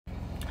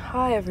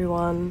Hi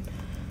everyone.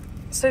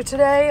 So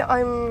today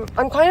I'm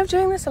kind of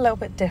doing this a little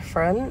bit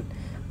different.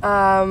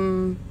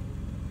 I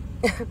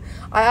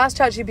asked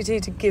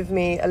ChatGPT to give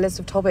me a list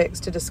of topics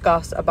to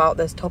discuss about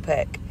this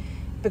topic,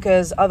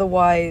 because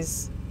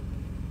otherwise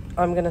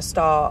I'm going to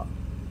start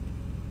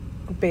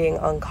being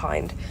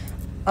unkind.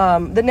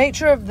 The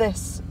nature of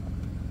this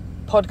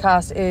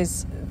podcast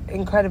is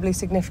incredibly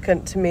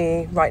significant to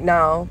me right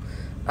now,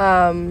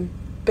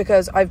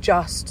 because I've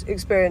just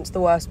experienced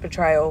the worst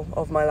betrayal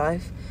of my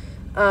life.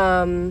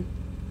 And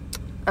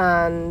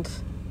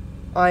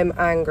I'm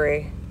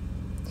angry.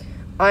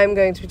 I'm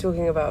going to be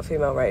talking about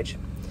female rage.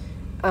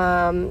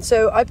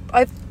 So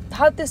I've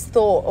had this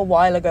thought a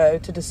while ago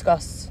to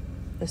discuss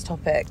this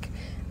topic,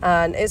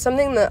 and it's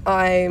something that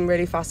I'm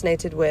really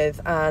fascinated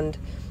with and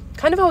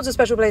kind of holds a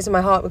special place in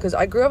my heart, because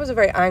I grew up as a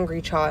very angry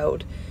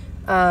child,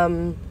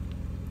 and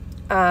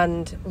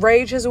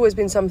rage has always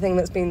been something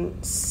that's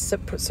been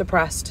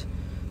suppressed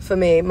for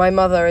me. My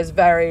mother is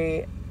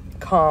very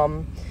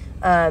calm,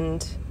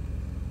 and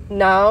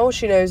now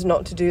she knows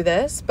not to do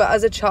this, but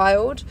as a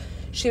child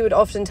she would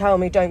often tell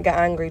me, don't get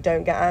angry,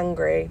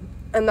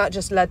 and that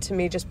just led to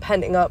me just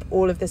penting up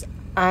all of this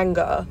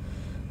anger,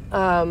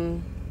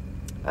 and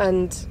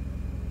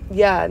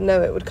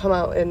it would come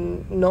out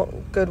in not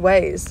good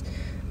ways.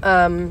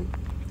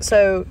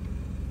 So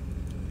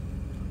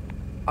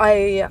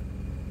I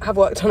have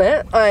worked on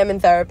it. I am in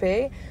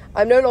therapy.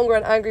 I'm no longer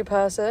an angry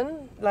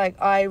person.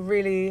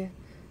 It's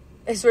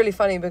really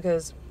funny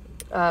because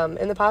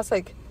in the past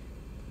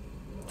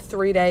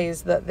 3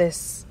 days that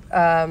this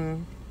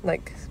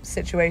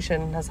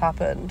situation has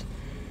happened,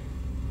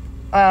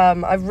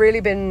 I've really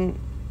been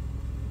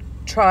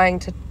trying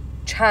to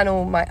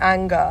channel my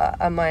anger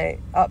and my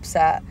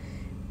upset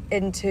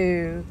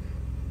into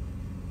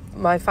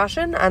my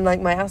fashion and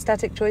my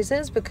aesthetic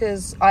choices,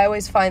 because I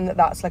always find that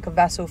that's a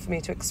vessel for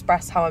me to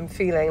express how I'm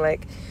feeling.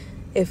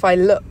 If I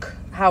look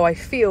how I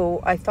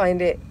feel, I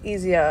find it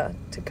easier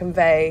to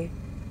convey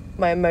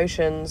my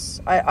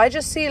emotions. I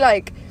just see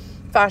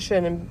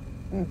fashion and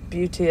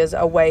beauty as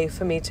a way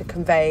for me to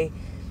convey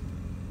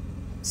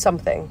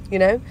something,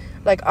 I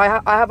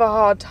have a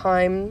hard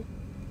time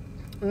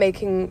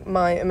making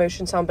my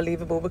emotions sound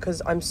believable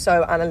because I'm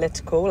so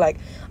analytical.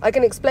 I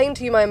can explain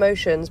to you my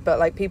emotions,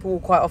 but people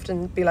will quite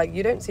often be like,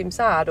 you don't seem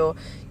sad, or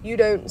you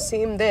don't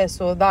seem this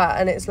or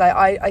that, and it's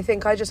I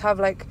think I just have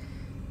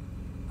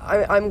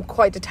I'm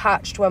quite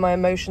detached where my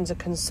emotions are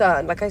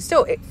concerned. I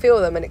still feel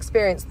them and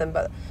experience them,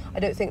 but I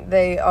don't think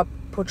they are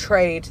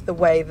portrayed the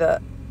way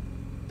that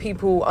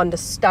people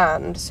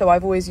understand. So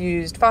I've always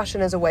used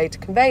fashion as a way to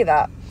convey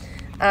that.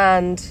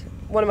 And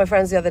one of my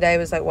friends the other day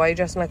was like, why are you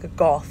dressing like a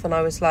goth? And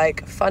I was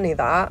like, funny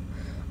that.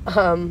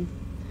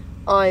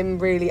 I'm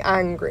really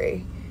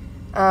angry.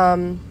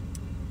 And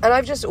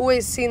I've just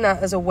always seen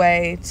that as a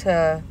way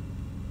to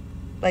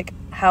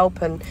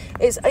help. And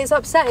it's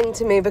upsetting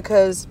to me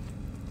because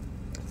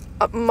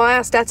my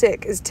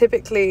aesthetic is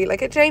typically,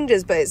 it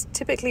changes, but it's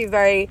typically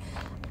very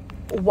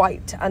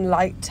white and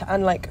light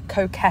and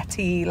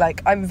coquette-y.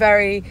 I'm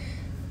very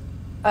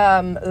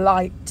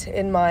light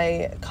in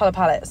my colour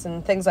palettes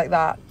and things like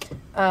that,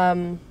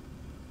 and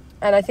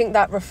I think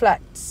that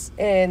reflects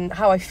in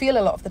how I feel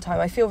a lot of the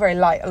time. I feel very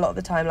light a lot of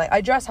the time.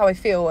 I dress how I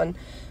feel, and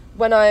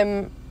when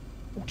I'm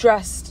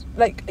dressed,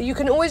 you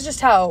can always just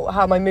tell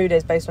how my mood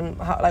is based on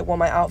how, what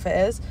my outfit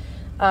is.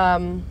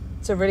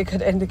 It's a really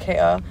good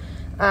indicator.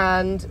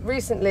 And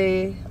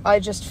recently I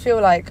just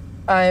feel like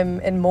I'm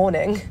in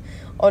mourning,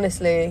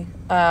 honestly,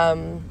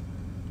 and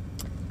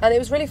it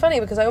was really funny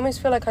because I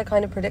almost feel like I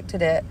kind of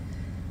predicted it.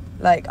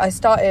 I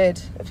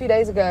started a few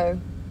days ago,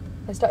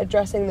 I started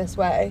dressing this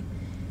way.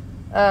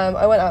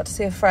 I went out to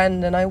see a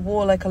friend and I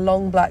wore a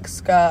long black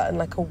skirt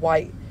and a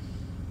white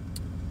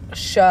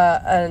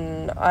shirt,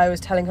 and I was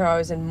telling her I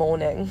was in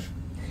mourning,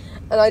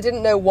 and I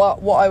didn't know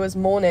what I was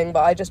mourning,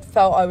 but I just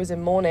felt I was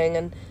in mourning.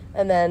 And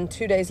then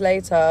 2 days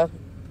later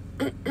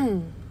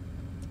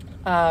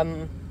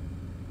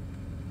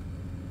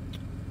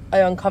I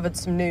uncovered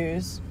some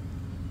news,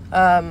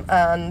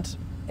 and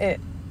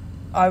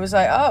I was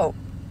like, oh,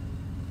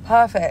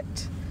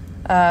 perfect.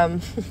 I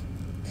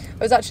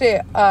was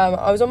actually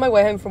I was on my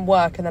way home from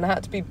work, and then I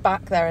had to be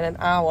back there in an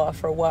hour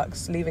for a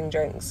work's leaving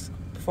drinks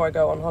before I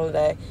go on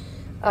holiday,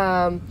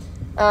 and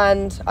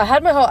I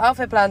had my whole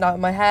outfit planned out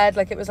in my head.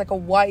 It was a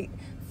white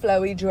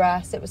flowy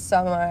dress. It was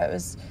summer.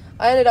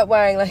 I ended up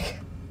wearing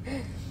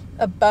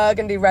a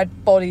burgundy red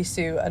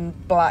bodysuit and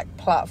black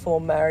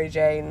platform Mary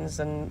Janes,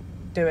 and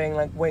doing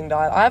winged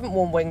eyeliner. I haven't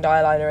worn winged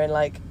eyeliner in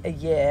a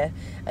year,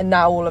 and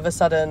now all of a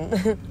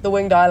sudden the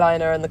winged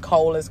eyeliner and the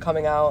kohl is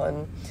coming out,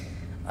 and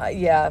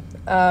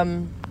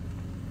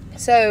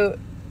so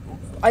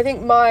I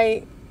think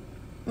my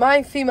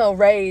female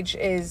rage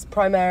is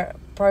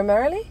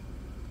primarily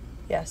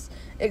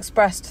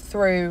expressed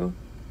through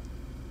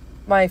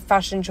my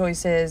fashion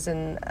choices,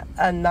 and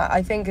that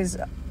I think is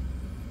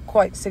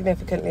quite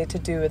significantly to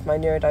do with my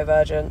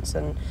neurodivergence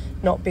and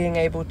not being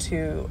able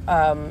to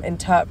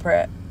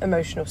interpret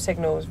emotional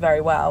signals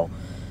very well.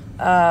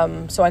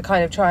 So I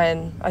kind of try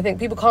and, I think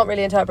people can't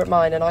really interpret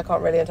mine and I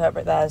can't really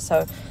interpret theirs.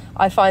 So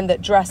I find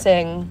that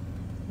dressing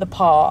the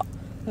part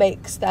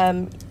makes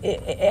them,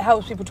 it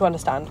helps people to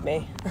understand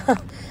me.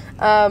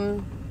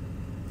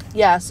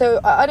 Yeah, so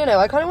I don't know,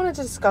 I kind of wanted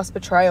to discuss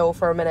betrayal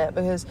for a minute,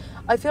 because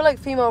I feel like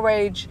female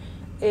rage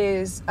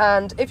is,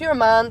 and if you're a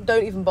man,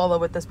 don't even bother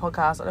with this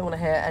podcast. I don't want to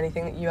hear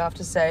anything that you have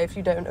to say. If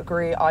you don't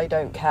agree, I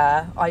don't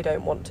care. I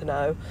don't want to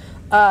know.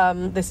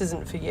 This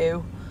isn't for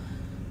you.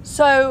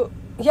 So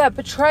yeah,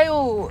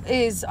 betrayal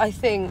is, I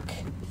think,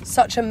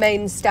 such a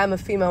main stem of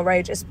female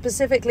rage,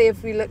 specifically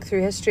if we look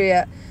through history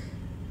at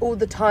all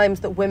the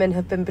times that women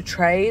have been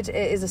betrayed.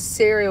 It is a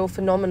serial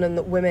phenomenon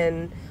that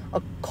women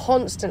are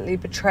constantly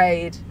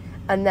betrayed,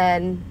 and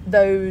then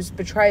those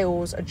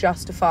betrayals are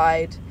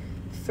justified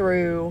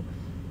through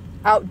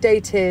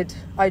outdated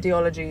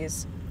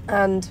ideologies.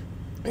 And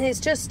it's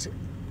just,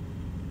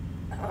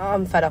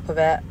 I'm fed up of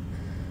it.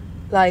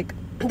 Like,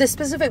 the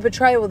specific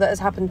betrayal that has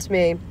happened to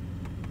me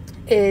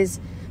is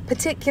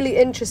particularly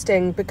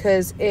interesting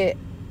because it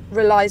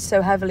relies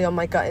so heavily on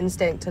my gut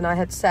instinct, and I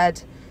had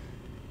said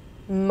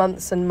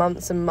months and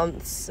months and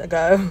months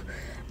ago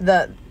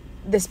that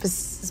this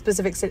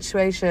specific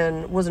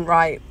situation wasn't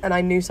right, and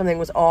I knew something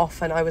was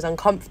off, and I was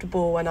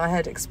uncomfortable, and I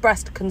had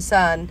expressed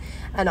concern,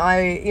 and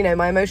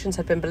my emotions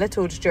had been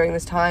belittled during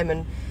this time,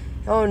 and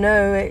oh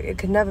no, it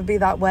could never be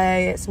that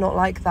way, it's not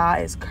like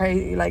that, it's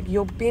crazy, like,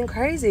 you're being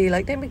crazy,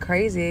 like, don't be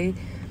crazy.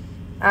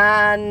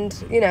 And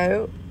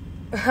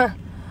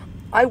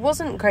I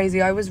wasn't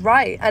crazy, I was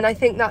right. And I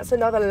think that's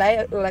another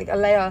layer, like a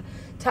layer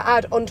to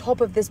add on top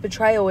of this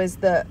betrayal, is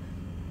that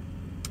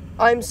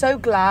I'm so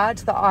glad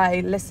that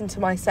I listened to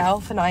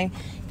myself and I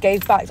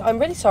gave back. I'm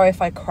really sorry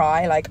if I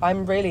cry. Like,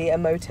 I'm really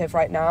emotive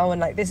right now,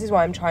 and like, this is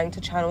why I'm trying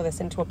to channel this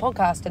into a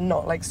podcast and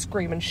not like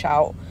scream and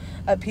shout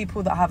at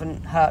people that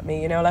haven't hurt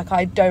me, like,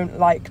 I don't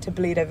like to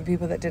bleed over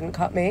people that didn't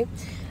cut me.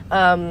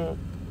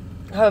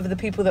 However, the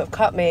people that have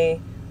cut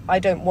me, I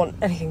don't want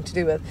anything to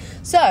do with.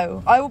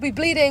 So I will be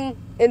bleeding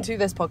into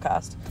this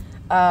podcast.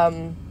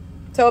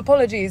 So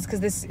apologies,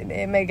 because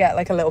it may get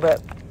like a little bit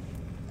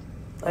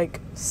like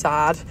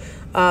sad.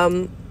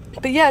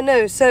 But yeah,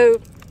 no,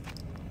 so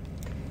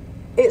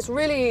it's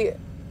really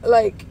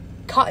like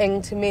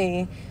cutting to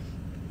me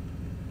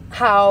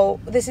how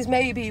this is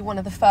maybe one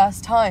of the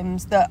first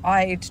times that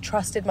I'd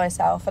trusted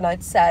myself and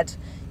I'd said,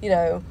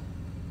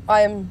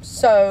 I am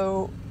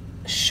so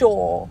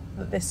sure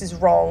that this is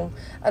wrong,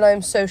 and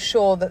I'm so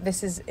sure that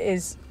this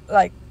is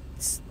like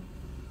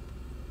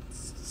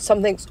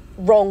something's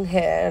wrong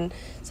here and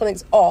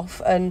something's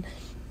off. And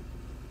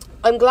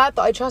I'm glad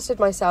that I trusted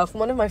myself. And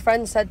one of my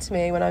friends said to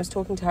me when I was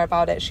talking to her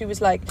about it, she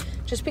was like,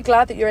 just be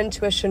glad that your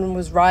intuition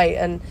was right.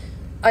 And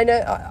I know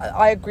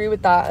I agree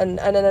with that. And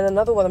then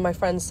another one of my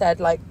friends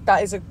said, like,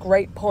 that is a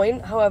great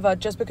point. However,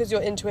 just because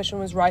your intuition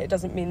was right, it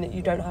doesn't mean that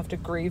you don't have to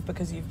grieve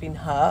because you've been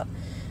hurt.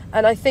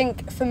 And I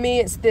think for me,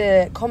 it's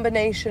the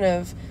combination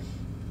of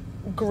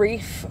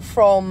grief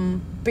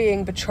from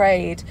being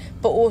betrayed,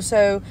 but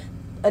also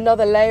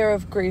another layer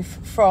of grief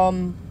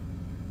from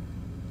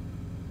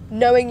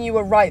knowing you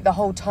were right the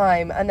whole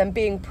time and then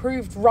being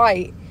proved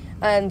right.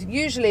 And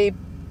usually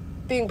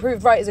being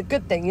proved right is a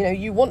good thing,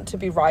 you want to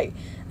be right.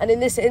 And in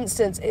this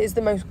instance, it is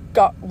the most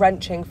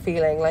gut-wrenching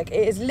feeling. Like,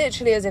 it is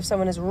literally as if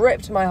someone has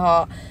ripped my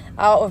heart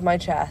out of my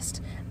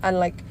chest and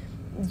like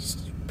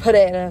put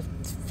it in a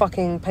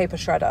fucking paper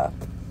shredder.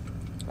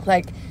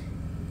 Like,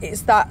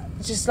 it's that,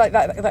 just like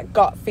that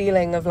gut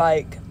feeling of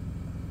like,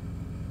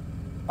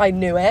 I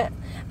knew it.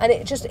 And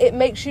it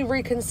makes you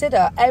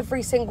reconsider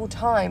every single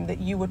time that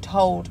you were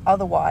told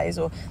otherwise,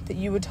 or that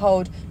you were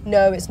told,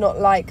 no, it's not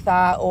like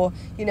that, or,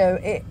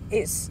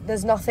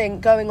 there's nothing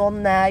going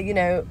on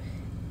there,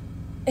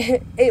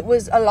 it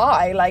was a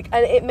lie, like,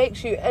 and it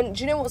makes you, and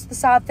do you know what's the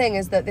sad thing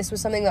is that this was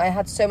something that I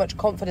had so much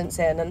confidence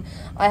in, and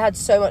I had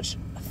so much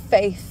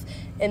faith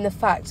in the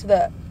fact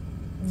that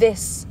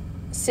this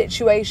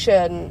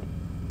situation,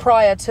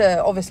 prior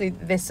to obviously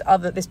this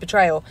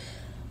betrayal,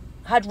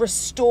 had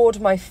restored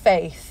my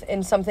faith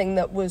in something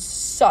that was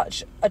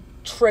such a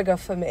trigger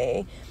for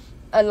me.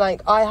 And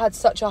like, I had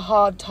such a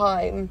hard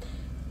time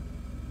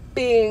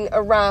being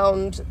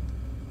around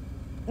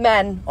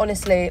men,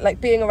 honestly, like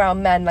being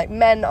around men. Like,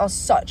 men are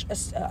such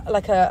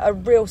a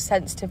real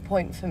sensitive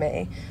point for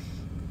me,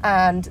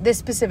 and this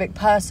specific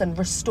person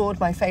restored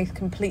my faith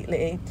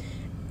completely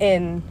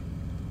in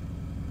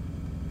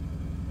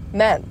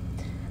men,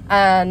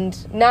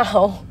 and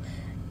now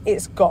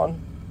it's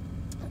gone.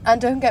 And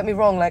don't get me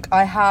wrong, like,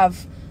 I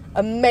have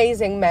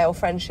amazing male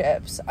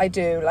friendships. I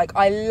do. Like,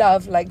 I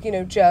love, like,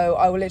 Joe,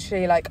 I will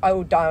literally, like, I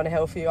will die on a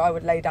hill for you. I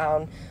would lay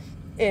down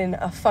in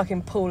a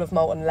fucking pool of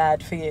molten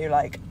lead for you.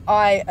 Like,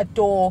 I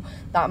adore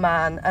that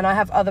man. And I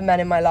have other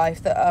men in my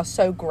life that are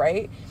so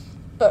great.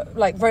 But,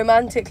 like,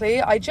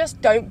 romantically, I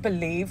just don't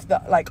believe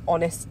that, like,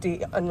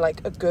 honesty and,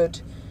 like, a good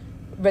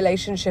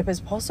relationship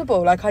is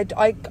possible. Like,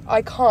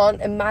 I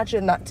can't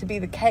imagine that to be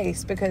the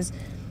case, because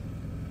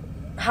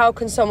how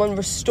can someone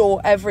restore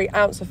every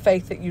ounce of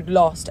faith that you'd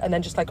lost and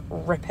then just like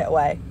rip it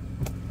away?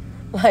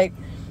 Like,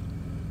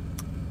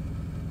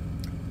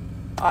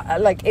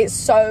 like, it's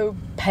so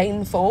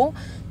painful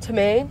to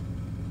me,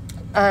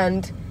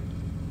 and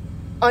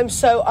I'm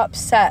so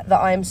upset that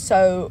I am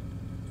so,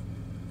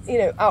 you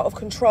know, out of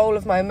control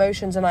of my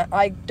emotions, and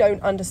I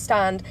don't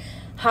understand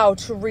how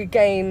to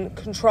regain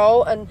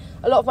control. And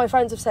a lot of my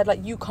friends have said,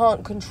 like, you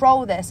can't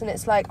control this, and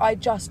it's like, I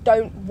just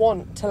don't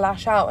want to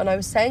lash out. And I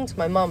was saying to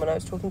my mum, and I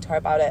was talking to her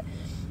about it,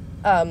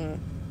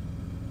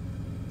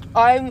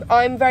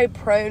 I'm very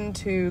prone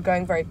to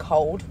going very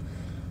cold.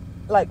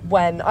 Like,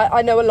 when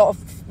I know a lot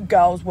of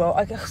girls will,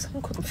 I guess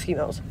I'm calling them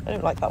females, I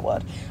don't like that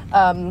word,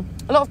 a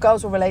lot of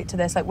girls will relate to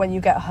this, like, when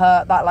you get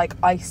hurt, that like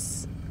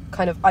icy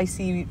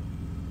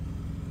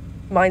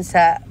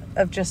mindset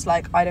of just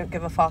like, I don't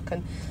give a fuck.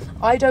 And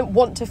I don't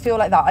want to feel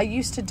like that. I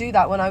used to do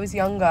that when I was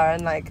younger,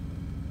 and like,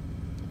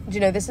 you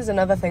know, this is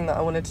another thing that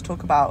I wanted to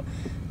talk about.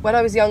 When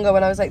I was younger,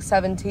 when I was like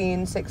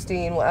 17,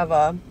 16,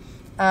 whatever,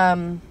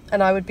 and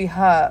I would be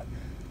hurt,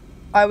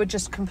 I would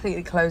just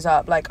completely close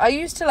up. Like, I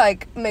used to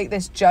like make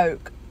this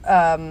joke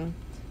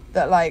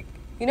that, like,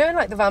 you know, in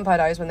like the Vampire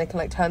Diaries, when they can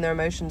like turn their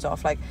emotions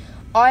off, like,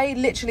 I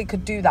literally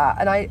could do that,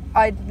 and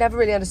I never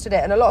really understood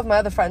it, and a lot of my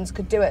other friends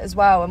could do it as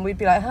well, and we'd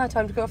be like,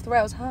 time to go off the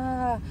rails,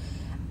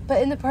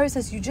 but in the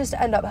process you just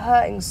end up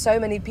hurting so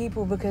many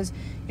people because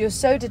you're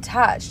so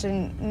detached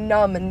and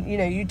numb, and, you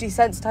know, you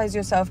desensitize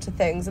yourself to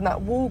things, and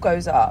that wall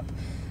goes up,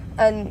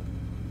 and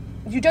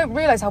you don't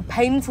realize how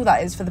painful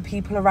that is for the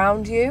people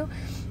around you.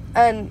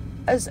 And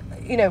as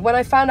you know, when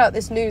I found out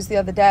this news the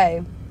other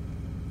day,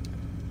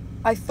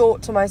 I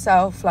thought to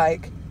myself,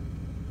 like,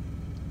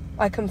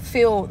 I can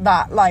feel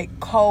that like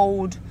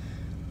cold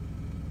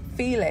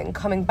feeling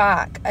coming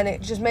back, and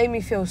it just made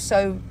me feel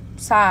so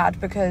sad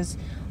because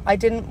I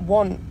don't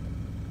want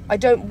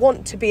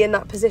to be in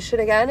that position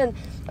again. And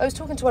I was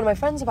talking to one of my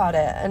friends about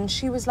it, and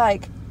she was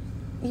like,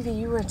 Evie,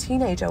 you were a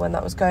teenager when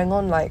that was going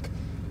on. Like,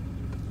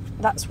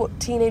 that's what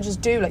teenagers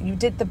do. Like, you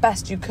did the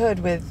best you could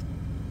with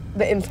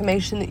the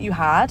information that you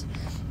had.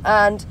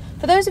 And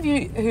for those of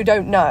you who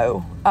don't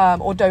know,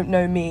 or don't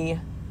know me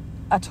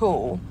at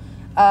all,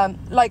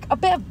 like, a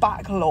bit of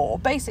back lore.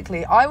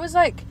 Basically, I was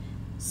like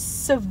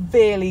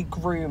severely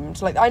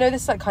groomed. Like, I know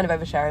this is like kind of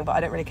oversharing, but I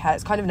don't really care,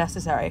 it's kind of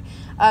necessary.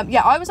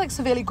 I was like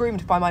severely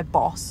groomed by my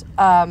boss,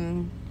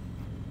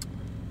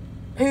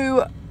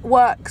 who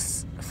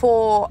works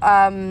for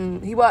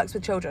he works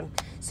with children,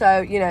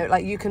 so, you know,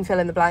 like, you can fill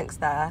in the blanks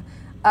there.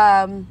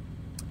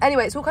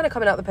 Anyway, it's all kind of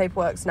coming out the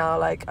paperworks now.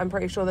 Like, I'm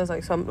pretty sure there's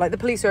like some, like, the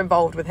police are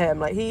involved with him.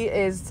 Like, he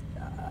is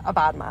a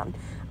bad man.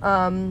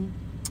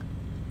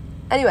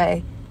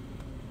 Anyway,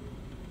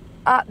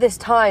 at this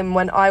time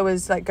when I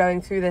was like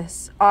going through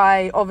this,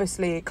 I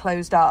obviously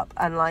closed up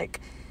and like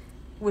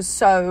was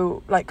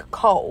so like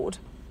cold,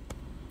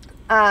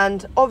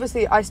 and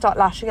obviously I start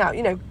lashing out,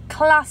 you know,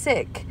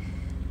 classic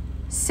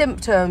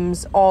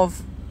symptoms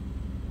of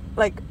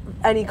like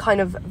any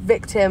kind of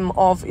victim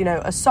of, you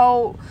know,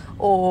 assault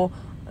or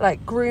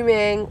like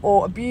grooming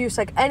or abuse,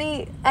 like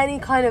any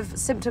kind of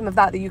symptom of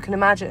that you can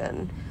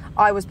imagine,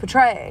 I was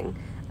portraying,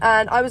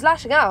 and I was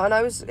lashing out, and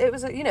it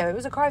was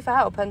a cry for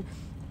help. And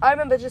I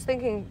remember just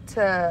thinking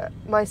to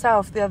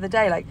myself the other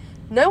day, like,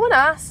 no one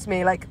asked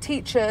me, like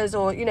teachers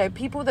or, you know,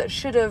 people that it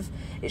should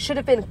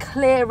have been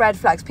clear red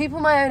flags.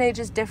 People my own age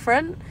is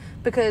different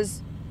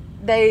because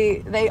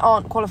they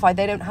aren't qualified,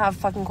 they don't have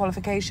fucking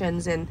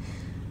qualifications in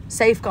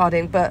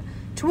safeguarding. But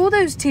to all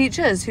those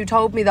teachers who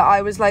told me that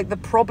I was like the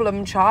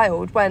problem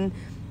child when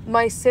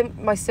my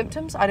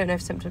symptoms, I don't know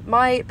if symptoms,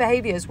 my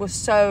behaviours were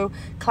so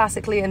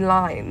classically in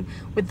line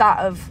with that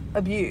of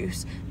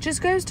abuse,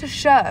 just goes to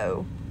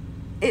show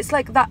it's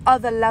like that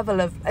other level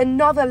of,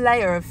 another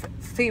layer of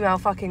female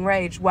fucking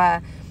rage,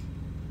 where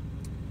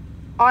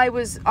I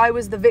was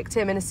the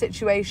victim in a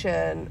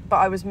situation, but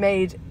I was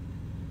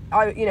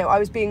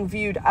being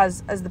viewed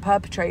as the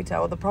perpetrator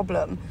or the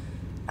problem.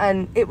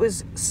 And it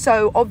was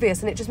so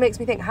obvious, and it just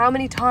makes me think, how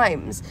many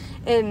times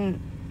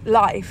in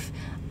life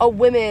are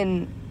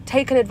women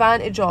taken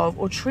advantage of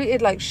or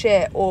treated like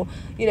shit, or,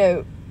 you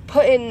know,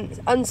 put in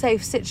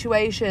unsafe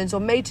situations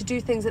or made to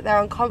do things that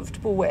they're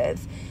uncomfortable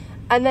with,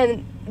 and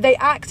then they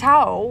act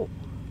out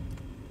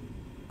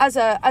as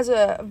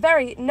a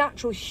very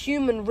natural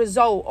human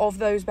result of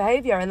those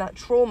behaviour and that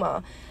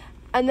trauma,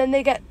 and then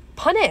they get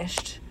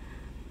punished,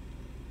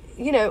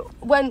 you know,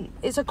 when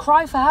it's a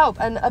cry for help.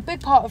 And a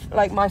big part of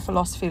like my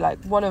philosophy, like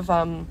one of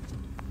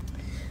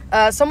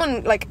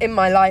someone like in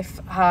my life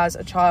has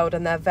a child,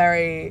 and they're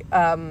very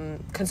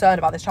concerned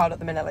about this child at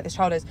the minute. Like, this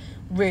child is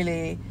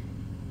really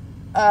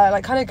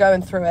like kind of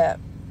going through it,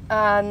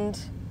 and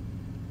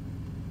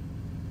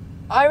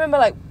I remember,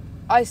 like,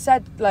 I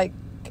said, like,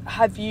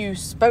 have you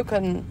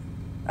spoken,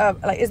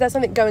 like, is there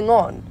something going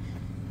on?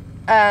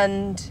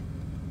 And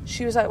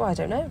she was like, well, I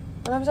don't know.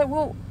 And I was like,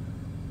 well,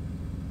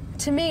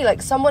 to me,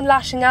 like, someone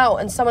lashing out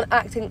and someone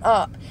acting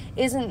up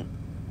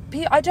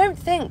I don't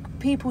think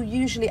people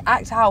usually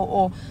act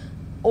out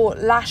or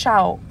lash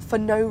out for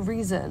no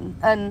reason.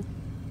 And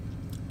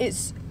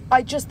this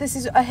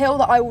is a hill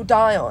that I will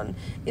die on,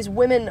 is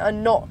women are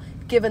not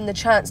given the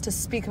chance to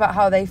speak about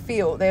how they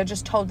feel. They are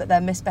just told that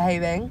they're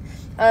misbehaving.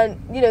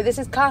 And, you know, this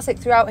is classic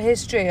throughout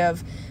history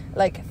of,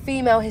 like,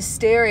 female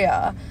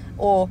hysteria,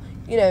 or,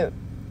 you know,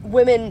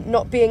 women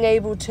not being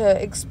able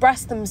to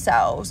express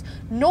themselves,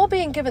 nor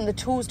being given the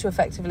tools to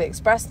effectively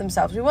express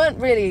themselves. We weren't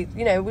really,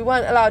 you know, we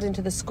weren't allowed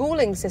into the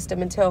schooling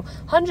system until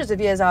hundreds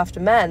of years after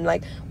men.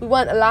 Like, we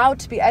weren't allowed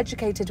to be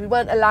educated. We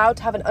weren't allowed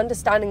to have an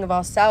understanding of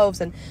ourselves.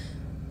 And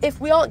if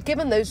we aren't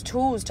given those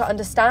tools to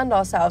understand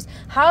ourselves,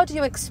 how do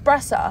you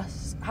express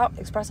us? How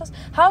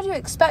do you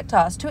expect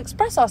us to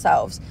express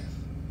ourselves?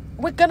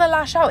 We're going to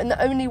lash out in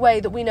the only way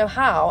that we know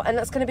how, and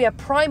that's going to be a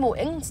primal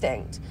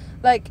instinct.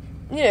 Like,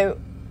 you know,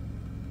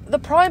 the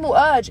primal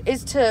urge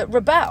is to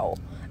rebel,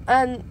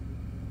 and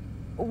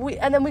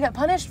then we get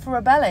punished for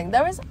rebelling.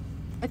 I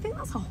think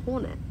that's a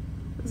hornet.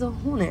 There's a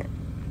hornet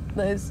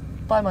that is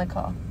by my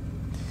car.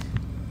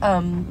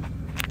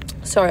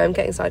 Sorry, I'm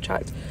getting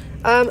sidetracked.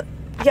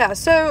 Yeah,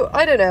 so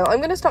I don't know. I'm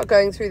going to start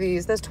going through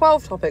these. There's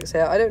 12 topics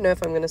here. I don't know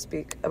if I'm going to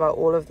speak about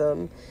all of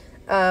them.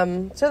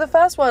 So the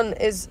first one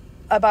is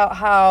about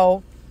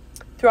how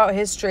throughout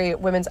history,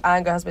 women's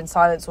anger has been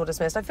silenced or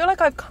dismissed. I feel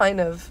like I've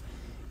kind of,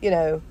 you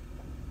know,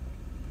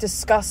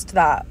 discussed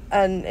that.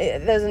 And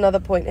there's another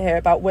point here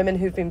about women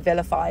who've been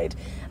vilified.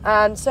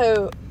 And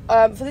so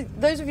for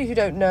those of you who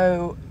don't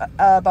know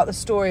about the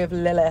story of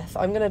Lilith,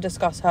 I'm going to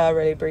discuss her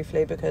really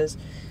briefly, because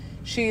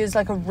she is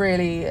like a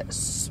really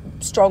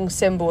strong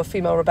symbol of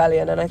female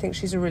rebellion, and I think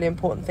she's a really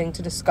important thing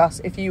to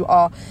discuss if you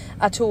are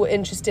at all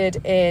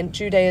interested in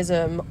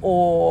Judaism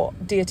or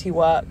deity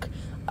work.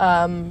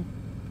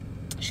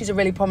 She's a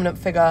really prominent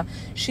figure.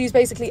 She's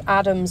basically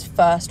Adam's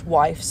first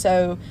wife.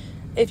 So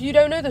if you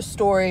don't know the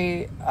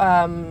story,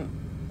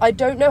 I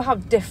don't know how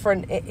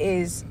different it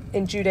is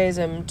in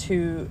Judaism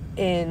to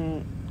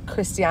in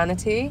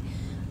Christianity,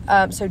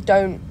 so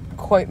don't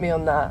quote me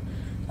on that.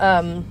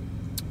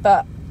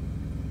 But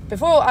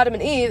before Adam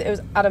and Eve, it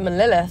was Adam and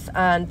Lilith,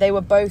 and they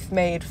were both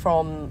made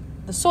from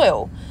the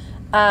soil.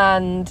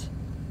 And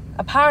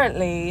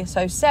apparently,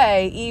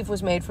 Eve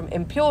was made from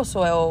impure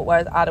soil,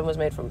 whereas Adam was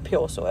made from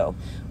pure soil.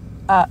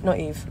 Not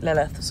Eve,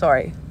 Lilith,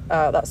 sorry.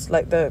 That's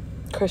like the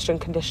Christian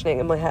conditioning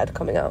in my head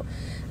coming out.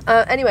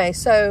 Anyway,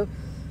 so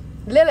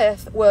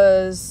Lilith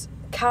was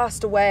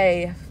cast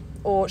away,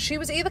 or she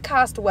was either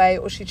cast away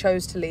or she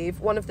chose to leave,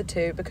 one of the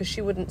two, because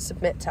she wouldn't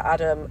submit to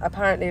Adam.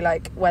 Apparently,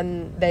 like,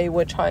 when they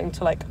were trying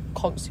to, like,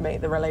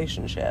 consummate the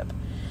relationship,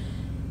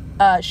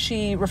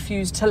 she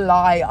refused to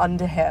lie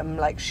under him.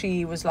 Like,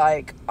 she was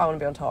like, I want to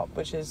be on top,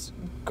 which is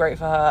great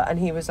for her. And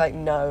he was like,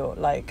 no,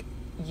 like,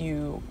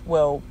 you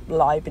will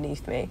lie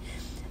beneath me.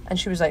 And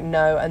she was like,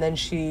 no. And then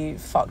she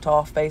fucked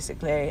off,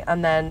 basically.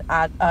 And then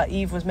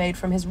Eve was made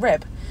from his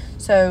rib.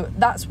 So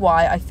that's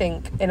why I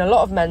think in a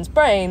lot of men's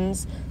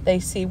brains,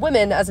 they see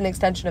women as an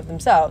extension of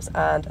themselves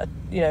and,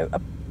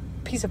 a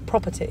piece of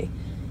property.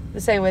 The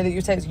same way that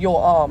you say it's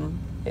your arm,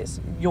 it's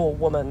your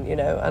woman, you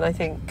know. And I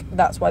think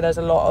that's why there's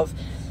a lot of,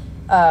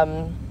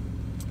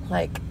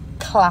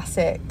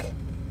 classic,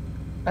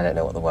 I don't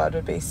know what the word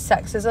would be,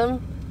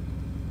 sexism,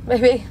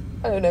 maybe?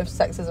 I don't know if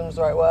sexism is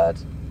the right word.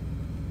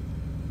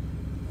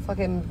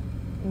 Fucking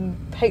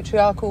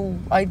patriarchal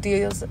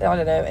ideas, I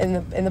don't know,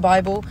 in the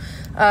Bible.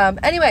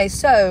 Anyway,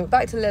 so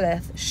back to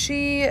Lilith.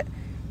 She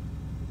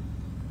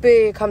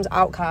becomes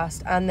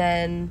outcast, and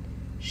then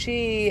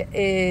she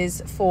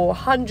is for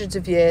hundreds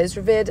of years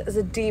revered as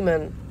a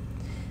demon.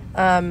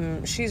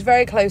 She's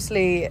very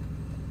closely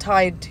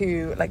tied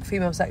to like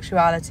female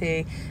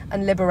sexuality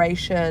and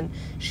liberation.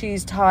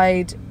 She's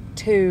tied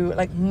to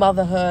like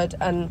motherhood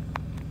and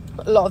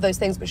a lot of those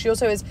things, but she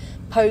also is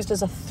posed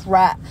as a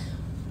threat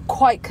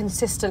quite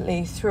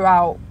consistently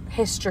throughout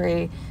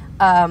history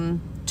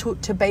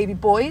to baby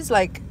boys.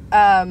 Like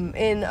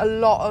in a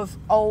lot of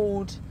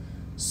old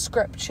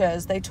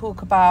scriptures, they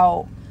talk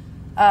about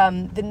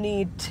the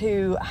need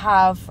to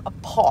have a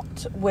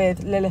pot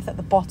with Lilith at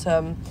the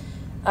bottom,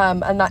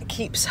 and that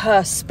keeps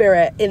her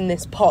spirit in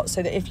this pot,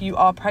 so that if you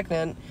are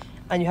pregnant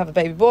and you have a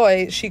baby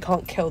boy, she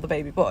can't kill the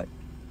baby boy,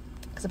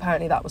 because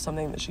apparently that was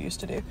something that she used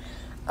to do.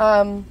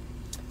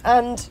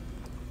 And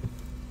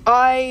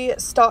I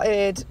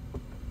started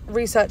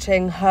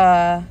researching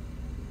her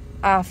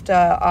after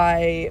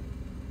I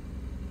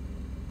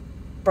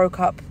broke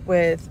up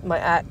with my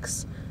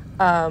ex,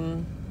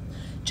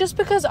 just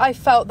because I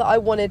felt that I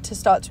wanted to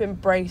start to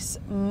embrace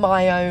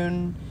my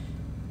own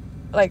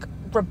like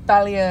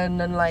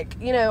rebellion, and like,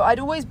 you know, I'd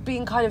always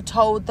been kind of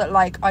told that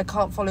like I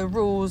can't follow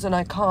rules and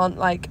I can't,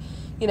 like,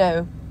 you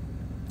know,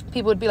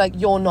 people would be like,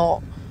 you're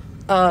not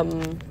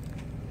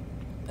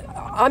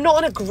I'm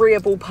not an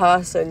agreeable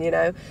person, you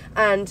know,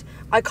 and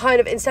I kind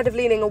of, instead of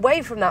leaning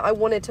away from that, I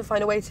wanted to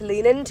find a way to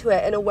lean into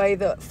it in a way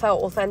that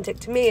felt authentic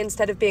to me,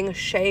 instead of being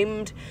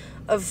ashamed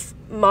of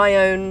my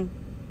own,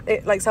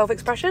 like,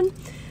 self-expression.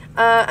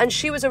 And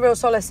she was a real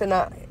solace in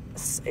that,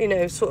 you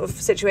know, sort of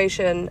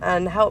situation,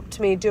 and helped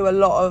me do a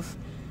lot of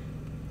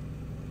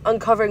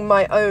uncovering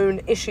my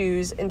own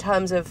issues in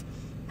terms of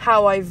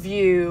how I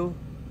view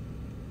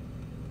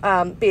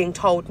being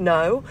told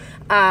no,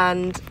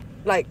 and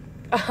like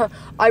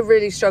I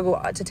really struggle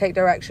to take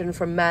direction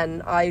from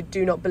men. I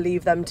do not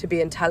believe them to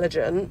be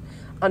intelligent,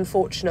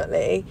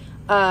 unfortunately.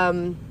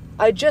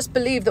 I just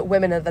believe that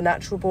women are the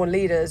natural born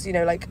leaders. You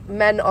know, like,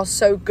 men are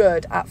so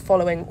good at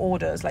following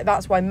orders. Like,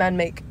 that's why men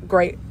make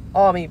great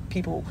army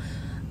people.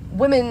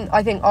 Women,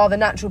 I think, are the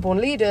natural born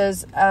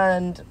leaders,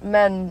 and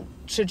men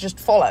should just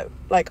follow.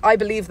 Like, I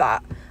believe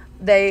that.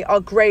 They are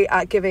great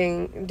at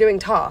doing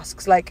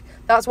tasks. Like,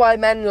 that's why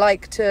men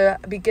like to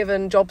be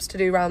given jobs to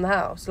do around the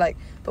house. Like,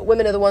 but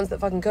women are the ones that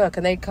fucking cook,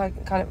 and they kind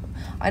of,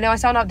 I know I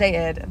sound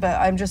outdated, but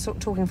I'm just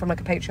talking from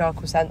like a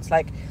patriarchal sense.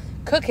 Like,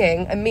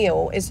 cooking a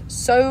meal is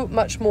so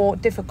much more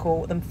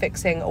difficult than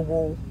fixing a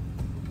wall.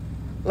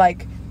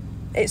 Like,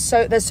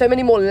 there's so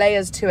many more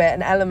layers to it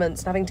and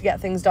elements, and having to get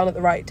things done at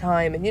the right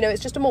time, and, you know,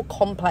 it's just a more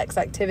complex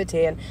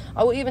activity. And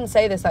I will even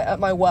say this, like, at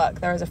my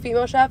work, there is a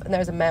female chef and there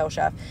is a male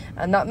chef,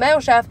 and that male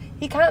chef,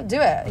 he can't do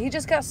it. He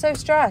just gets so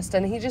stressed,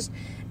 and he just,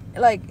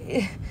 like,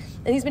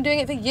 and he's been doing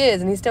it for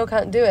years and he still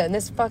can't do it. And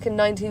this fucking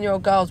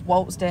 19-year-old girl's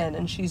waltzed in,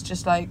 and she's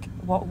just like,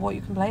 what are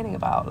you complaining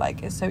about?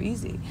 Like, it's so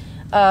easy.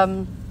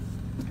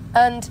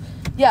 And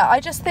yeah, I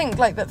just think,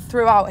 like, that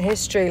throughout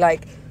history,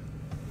 like,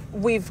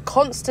 we've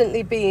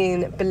constantly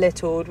been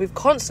belittled, we've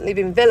constantly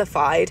been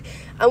vilified,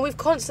 and we've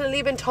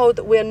constantly been told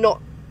that we're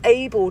not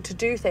able to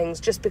do things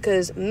just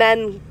because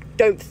men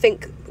don't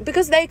think,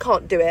 because they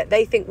can't do it,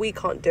 they think we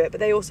can't do it, but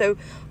they also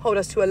hold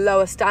us to a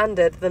lower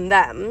standard than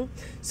them,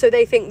 so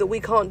they think that we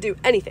can't do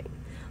anything.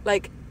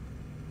 Like,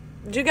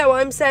 do you get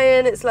what I'm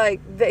saying? It's like,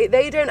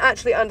 they don't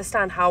actually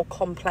understand how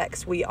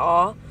complex we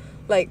are.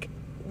 Like,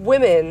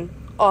 women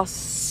are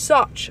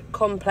such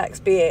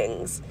complex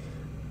beings.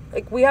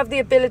 Like, we have the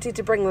ability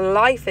to bring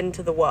life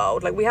into the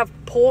world. Like, we have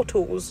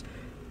portals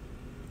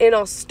in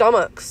our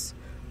stomachs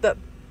that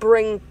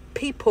bring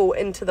people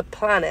into the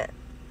planet.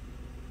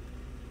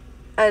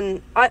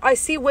 And I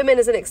see women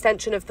as an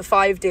extension of the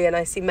 5D, and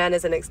I see men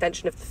as an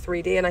extension of the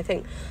 3D, and I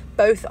think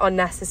both are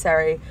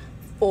necessary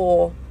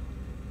for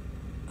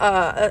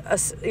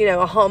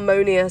a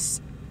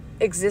harmonious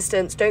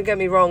existence. Don't get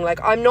me wrong. Like,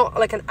 I'm not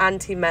like an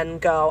anti-men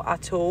girl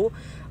at all.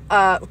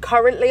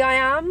 Currently I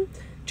am,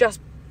 just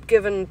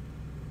given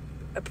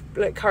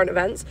like current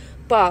events,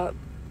 but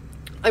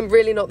I'm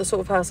really not the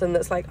sort of person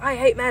that's like, I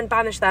hate men,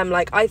 banish them.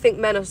 Like, I think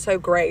men are so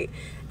great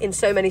in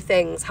so many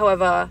things.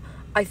 However,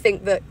 I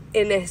think that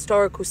in a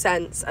historical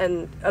sense,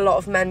 and a lot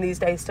of men these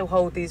days still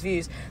hold these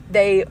views,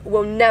 they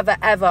will never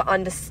ever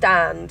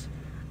understand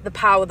the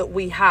power that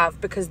we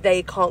have, because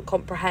they can't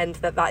comprehend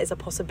that is a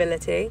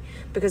possibility,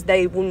 because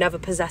they will never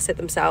possess it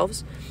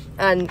themselves.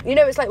 And, you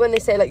know, it's like when they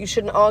say, like, you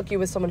shouldn't argue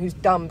with someone who's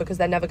dumb because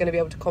they're never going to be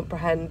able to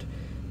comprehend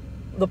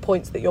the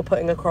points that you're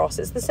putting across.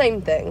 It's the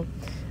same thing.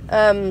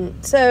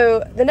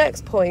 So the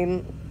next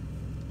point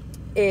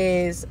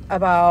is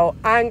about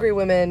angry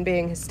women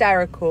being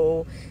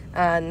hysterical,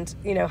 and,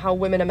 you know, how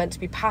women are meant to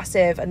be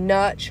passive and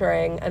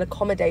nurturing and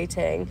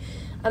accommodating.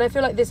 And I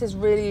feel like this is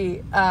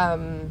really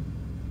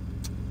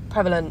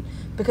prevalent,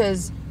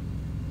 because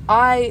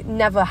I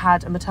never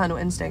had a maternal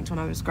instinct when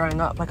I was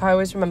growing up. Like, I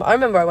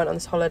remember I went on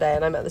this holiday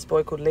and I met this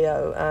boy called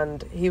Leo,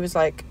 and he was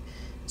like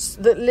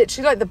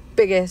literally like the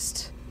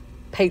biggest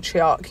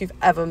patriarch you've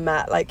ever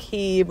met. Like,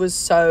 he was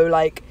so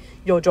like,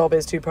 your job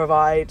is to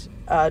provide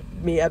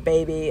me a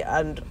baby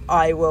and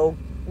I will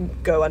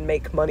go and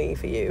make money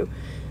for you.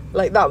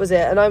 Like, that was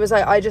it. And I was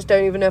like, I just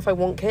don't even know if I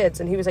want kids.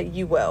 And he was like,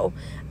 you will.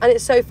 And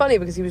it's so funny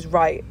because he was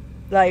right.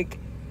 Like,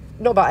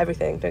 not about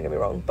everything, don't get me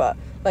wrong, but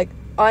like,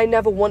 I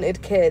never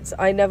wanted kids.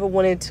 I never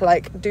wanted to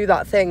like do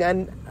that thing.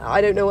 And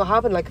I don't know what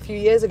happened. Like, a few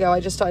years ago,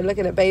 I just started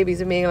looking at babies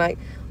and being like,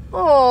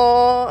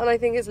 oh, and I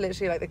think it's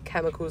literally like the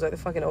chemicals, like the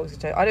fucking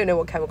oxytocin. I don't know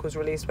what chemicals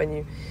released when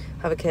you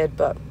have a kid,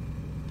 but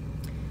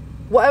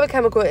whatever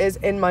chemical it is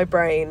in my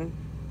brain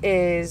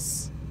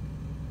is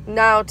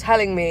now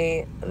telling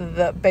me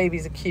that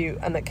babies are cute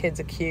and that kids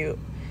are cute.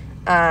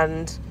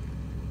 And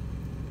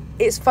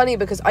it's funny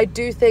because I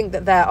do think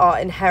that there are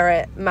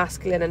inherent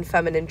masculine and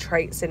feminine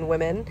traits in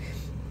women,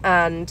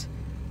 and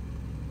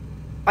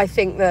I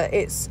think that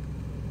it's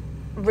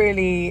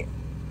really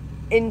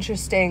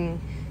interesting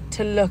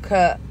to look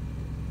at.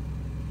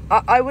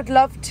 I would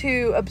love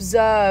to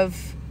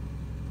observe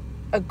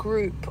a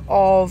group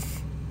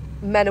of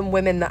men and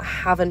women that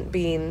haven't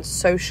been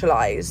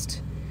socialized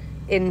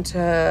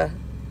into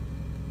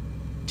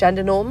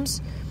gender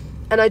norms,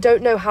 and I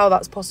don't know how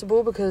that's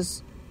possible,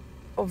 because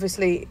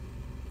obviously,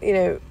 you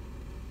know,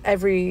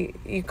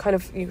 you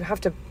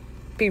have to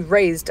be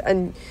raised,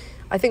 and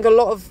I think a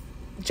lot of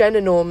gender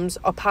norms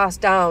are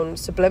passed down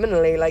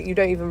subliminally. Like, you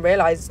don't even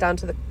realize it's down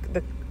to the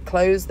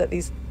clothes that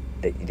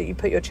you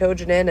put your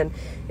children in, and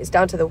it's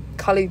down to the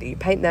colour that you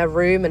paint their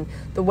room and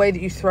the way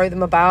that you throw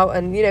them about.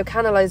 And, you know,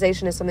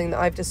 canalization is something that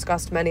I've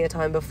discussed many a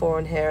time before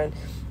on here, and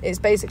it's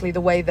basically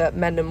the way that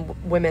men and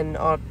women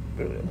are,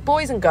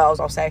 boys and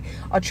girls, I'll say,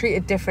 are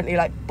treated differently.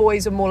 Like,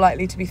 boys are more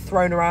likely to be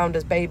thrown around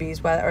as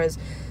babies, whereas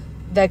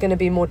they're going to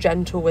be more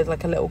gentle with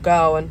like a little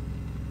girl. And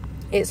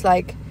it's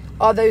like,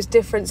 are those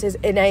differences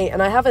innate?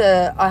 And I have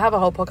a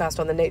whole podcast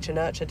on the nature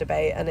nurture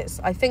debate, and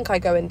I think I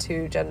go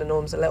into gender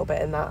norms a little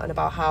bit in that, and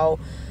about how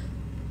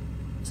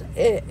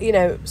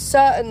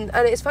certain,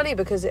 and it's funny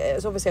because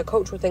it's obviously a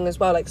cultural thing as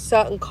well, like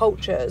certain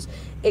cultures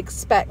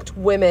expect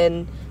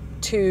women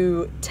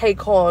to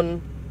take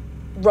on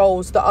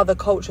roles that other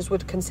cultures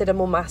would consider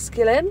more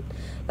masculine.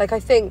 Like, I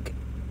think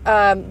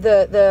I know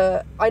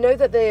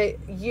that the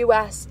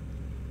US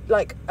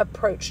like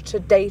approach to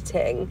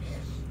dating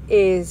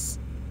is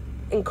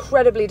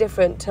incredibly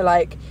different to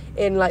like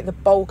in like the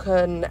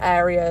Balkan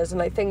areas and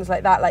like things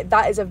like that. Like,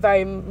 that is a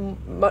very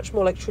much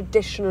more like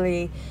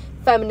traditionally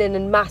feminine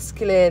and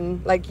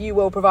masculine, like, you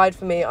will provide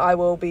for me, I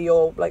will be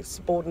your like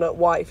subordinate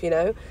wife,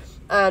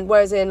 and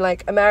whereas in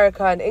like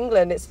America and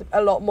England, it's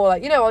a lot more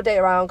like, I'll date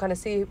around, kind of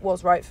see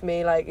what's right for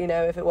me, like,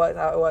 if it works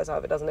out, it works out,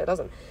 if it doesn't, it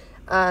doesn't.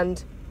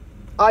 And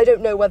I don't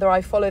know whether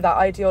I follow that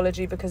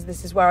ideology because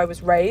this is where I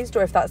was raised,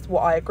 or if that's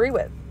what I agree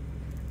with.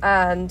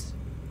 And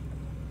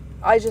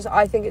I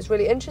think it's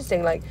really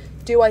interesting, like,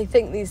 do I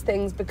think these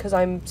things because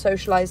I'm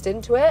socialized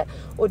into it,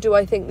 or do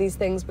I think these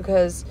things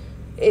because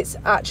it's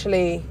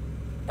actually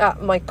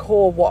at my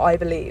core what I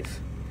believe?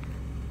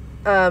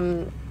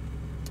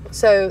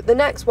 So the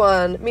next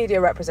one, media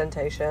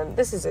representation.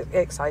 This is an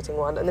exciting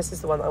one, and this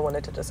is the one that I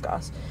wanted to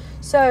discuss.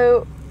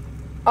 So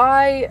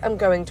I am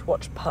going to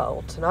watch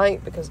Pearl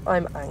tonight because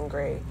I'm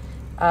angry.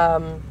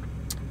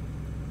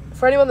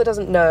 For anyone that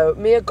doesn't know,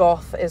 Mia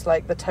Goth is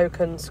like the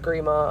token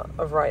screamer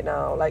of right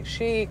now. Like,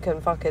 she can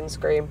fucking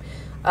scream.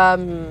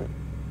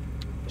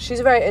 She's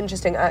a very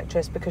interesting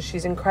actress because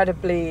she's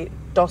incredibly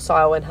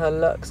docile in her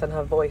looks and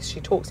her voice.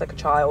 She talks like a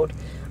child.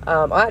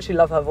 I actually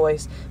love her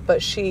voice,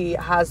 but she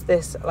has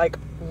this like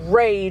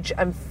rage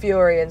and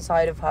fury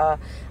inside of her,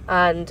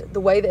 and the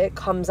way that it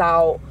comes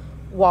out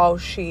while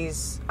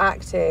she's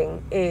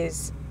acting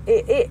is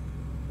it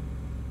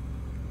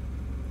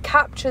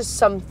captures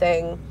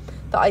something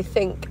that I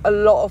think a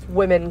lot of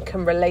women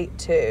can relate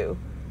to,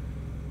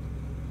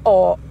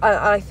 and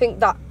I think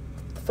that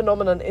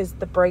phenomenon is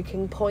the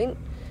breaking point.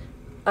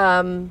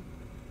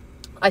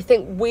 I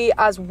think we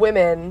as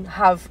women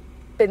have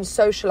been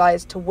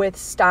socialized to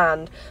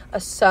withstand a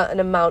certain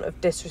amount of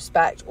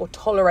disrespect or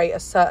tolerate a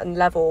certain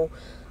level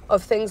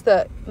of things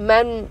that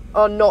men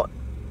are not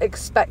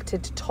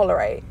expected to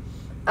tolerate.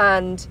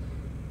 And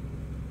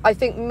I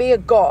think Mia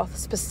Goth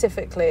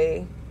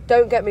specifically,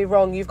 don't get me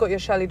wrong, you've got your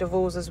Shelley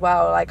Duvall's as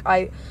well. Like,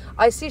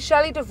 I see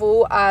Shelley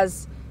Duvall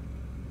as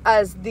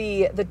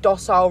the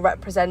docile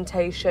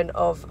representation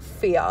of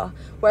fear,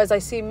 whereas I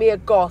see Mia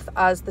Goth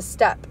as the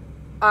step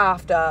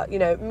after.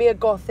 Mia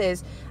Goth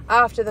is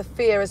after the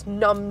fear has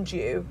numbed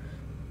you,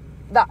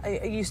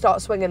 that you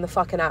start swinging the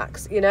fucking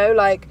axe.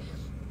 Like,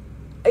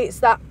 it's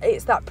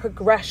that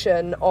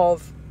progression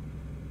of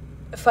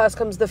first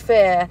comes the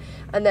fear,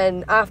 and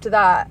then after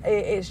that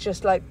it's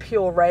just like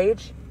pure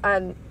rage.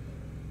 And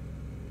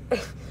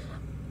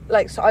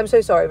like, so I'm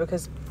so sorry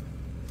because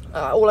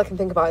all I can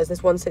think about is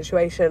this one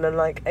situation, and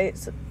like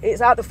it's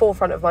at the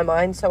forefront of my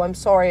mind, so I'm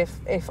sorry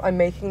if I'm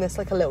making this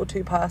like a little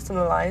too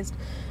personalized,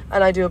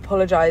 and I do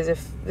apologize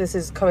if this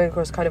is coming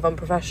across kind of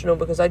unprofessional,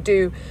 because I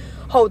do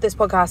hold this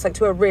podcast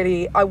like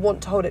I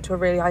want to hold it to a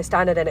really high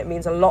standard, and it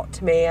means a lot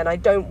to me, and I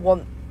don't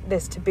want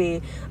this to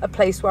be a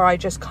place where I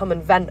just come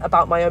and vent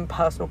about my own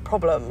personal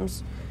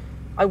problems.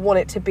 I want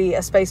it to be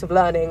a space of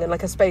learning and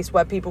like a space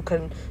where people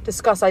can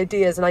discuss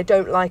ideas, and I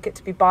don't like it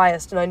to be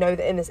biased, and I know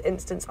that in this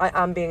instance I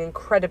am being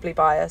incredibly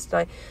biased,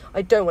 and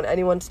I don't want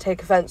anyone to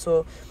take offence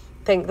or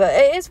think that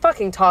it is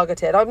fucking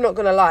targeted. I'm not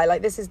gonna lie,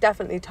 like, this is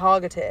definitely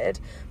targeted,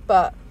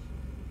 but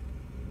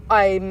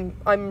I'm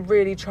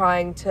really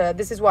trying to,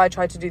 this is why I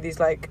try to do these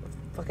like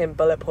fucking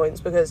bullet points,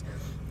 because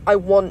I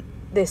want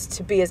this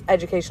to be as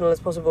educational as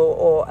possible,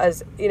 or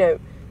as,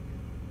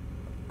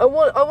 I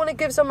want to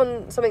give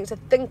someone something to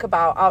think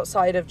about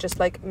outside of just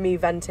like me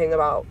venting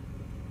about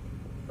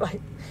like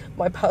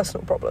my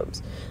personal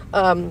problems.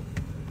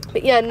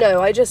 But yeah,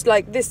 no, I just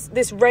like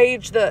this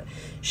rage that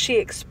she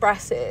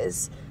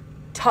expresses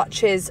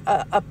touches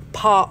a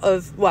part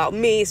of, well,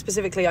 me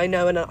specifically, I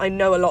know, and I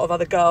know a lot of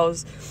other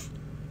girls,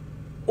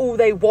 all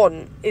they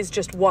want is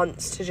just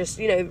once to just,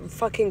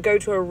 fucking go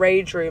to a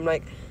rage room,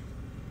 like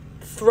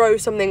throw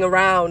something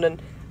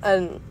around,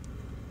 and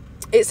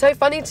it's so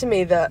funny to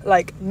me that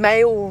like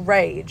male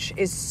rage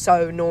is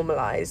so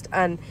normalized,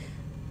 and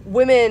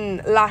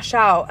women lash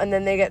out and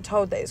then they get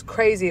told that it's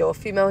crazy, or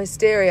female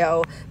hysteria,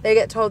 or they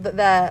get told that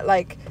they're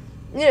like,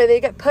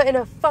 they get put in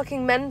a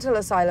fucking mental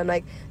asylum,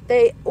 like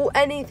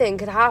anything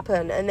could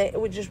happen, and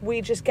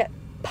we just get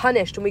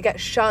punished and we get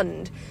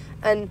shunned.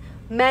 And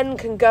men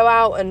can go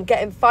out and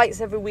get in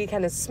fights every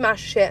weekend and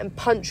smash shit and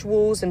punch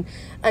walls, and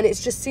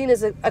it's just seen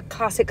as a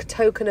classic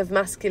token of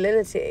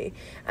masculinity.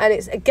 And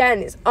it's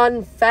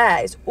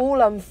unfair. It's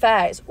all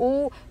unfair. It's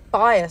all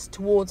biased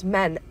towards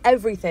men.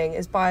 Everything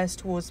is biased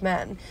towards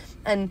men.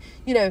 And,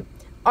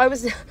 I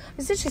was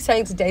literally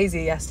saying to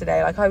Daisy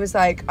yesterday, like, I was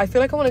like, I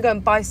feel like I want to go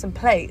and buy some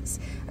plates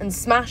and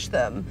smash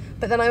them,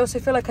 but then I also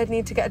feel like I'd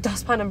need to get a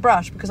dustpan and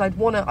brush because I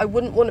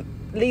wouldn't want to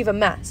leave a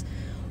mess.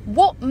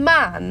 What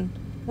man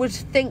would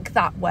think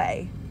that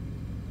way.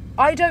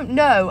 I don't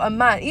know a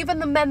man, even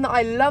the men that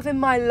I love in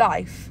my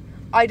life,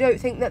 I don't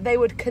think that they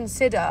would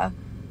consider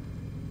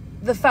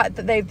the fact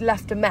that they've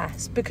left a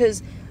mess,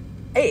 because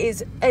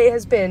it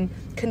has been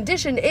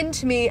conditioned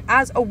into me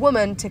as a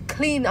woman to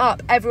clean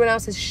up everyone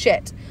else's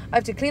shit. I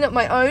have to clean up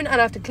my own, and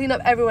I have to clean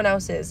up everyone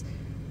else's.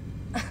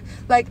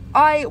 Like,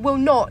 I will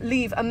not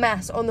leave a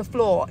mess on the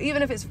floor,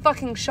 even if it's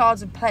fucking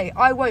shards of plate.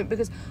 I won't,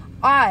 because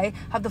I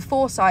have the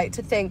foresight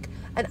to think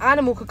an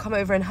animal could come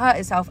over and hurt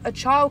itself, a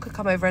child could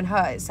come over and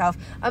hurt itself,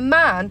 a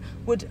man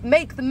would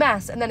make the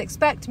mess and then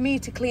expect me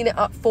to clean it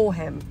up for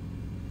him.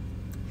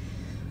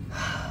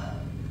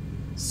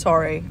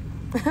 Sorry.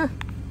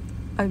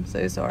 I'm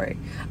so sorry.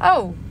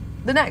 Oh,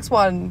 the next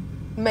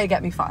one may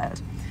get me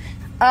fired.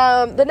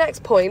 The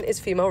next point is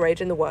female rage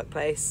in the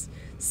workplace.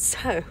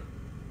 So,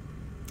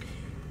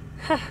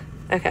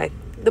 okay.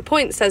 The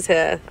point says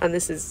here, and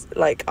this is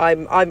like,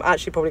 I'm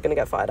actually probably going to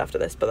get fired after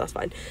this, but that's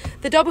fine.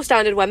 The double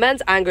standard where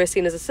men's anger is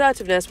seen as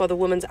assertiveness while the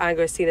woman's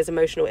anger is seen as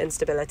emotional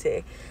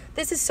instability.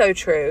 This is so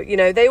true. You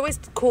know, they always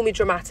call me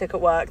dramatic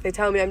at work. They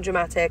tell me I'm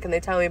dramatic, and they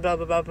tell me blah,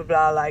 blah, blah, blah,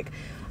 blah. Like,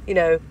 you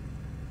know,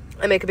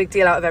 I make a big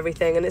deal out of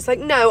everything. And it's like,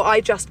 no,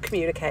 I just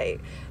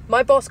communicate.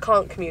 My boss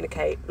can't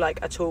communicate, like,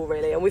 at all,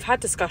 really. And we've had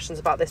discussions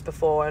about this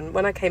before. And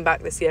when I came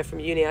back this year from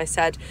uni, I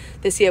said,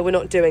 this year we're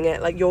not doing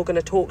it. Like, you're going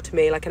to talk to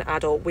me like an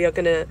adult. We're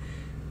going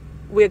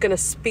to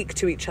speak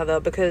to each other,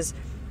 because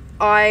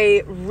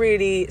I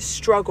really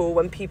struggle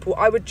when people,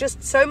 I would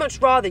just so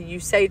much rather you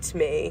say to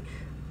me,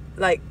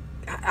 like,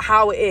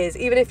 how it is.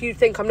 Even if you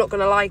think I'm not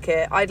going to like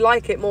it, I'd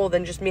like it more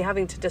than just me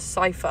having to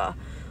decipher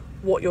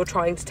what you're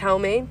trying to tell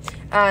me.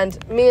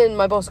 And me and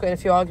my boss got in a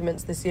few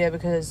arguments this year,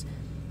 because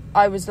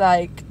I was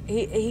like,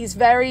 he's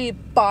very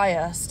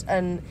biased,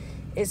 and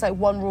it's like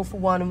one rule for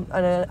one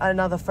and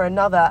another for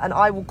another, and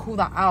I will call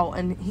that out,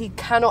 and he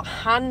cannot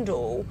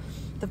handle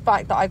the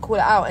fact that I call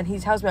it out, and he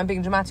tells me I'm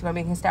being dramatic, I'm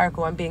being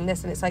hysterical, I'm being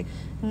this, and it's like,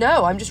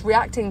 no, I'm just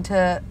reacting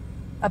to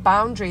a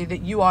boundary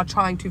that you are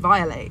trying to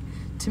violate.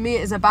 To me,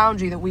 it is a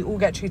boundary that we all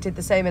get treated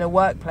the same in a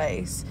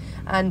workplace,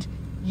 and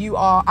you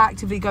are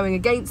actively going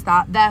against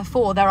that,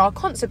 therefore there are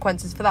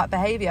consequences for that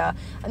behaviour.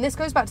 And this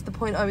goes back to the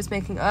point I was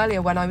making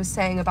earlier when I was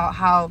saying about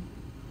how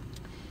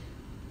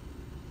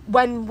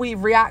when we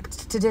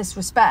react to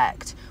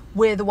disrespect,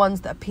 we're the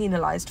ones that are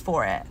penalised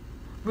for it.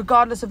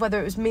 Regardless of whether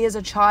it was me as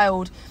a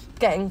child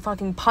getting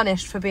fucking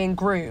punished for being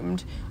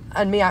groomed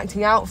and me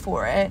acting out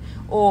for it,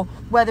 or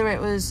whether it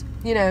was,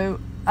 you know,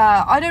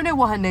 I don't know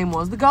what her name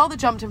was, the girl that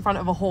jumped in front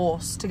of a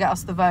horse to get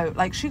us the vote.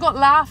 Like, she got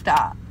laughed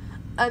at,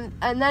 and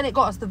then it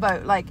got us the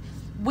vote. Like,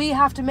 we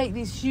have to make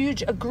these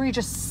huge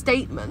egregious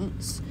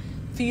statements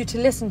for you to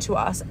listen to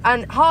us,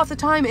 and half the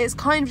time it's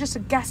kind of just a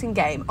guessing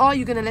game. Are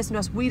you going to listen to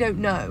us? We don't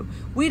know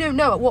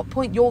at what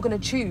point you're going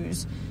to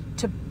choose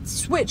to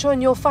switch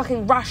on your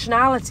fucking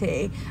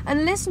rationality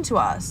and listen to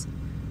us,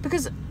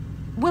 because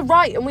we're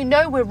right, and we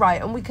know we're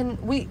right, and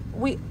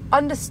we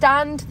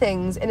understand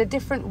things in a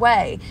different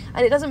way,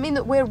 and it doesn't mean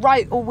that we're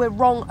right or we're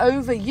wrong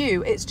over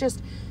you. It's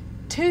just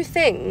two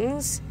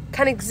things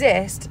can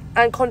exist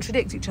and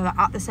contradict each other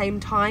at the same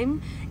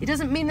time. It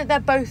doesn't mean that they're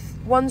both,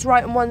 one's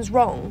right and one's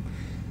wrong,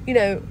 you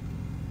know.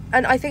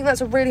 And I think that's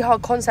a really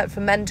hard concept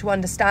for men to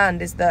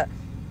understand, is that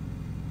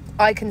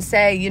I can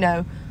say, you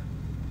know,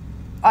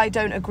 I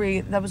don't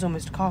agree, there was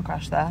almost a car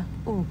crash there.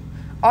 Ooh.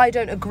 I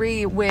don't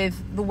agree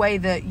with the way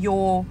that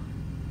you're,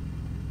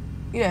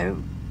 you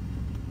know,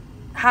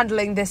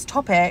 handling this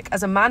topic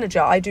as a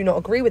manager. I do not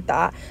agree with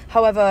that.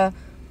 However,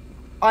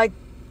 I,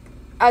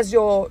 as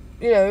your,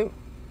 you know,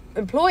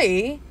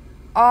 employee,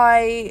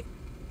 I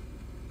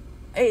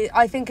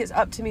think it's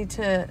up to me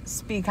to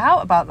speak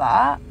out about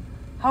that.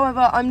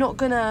 However, I'm not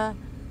gonna,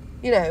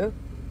 you know,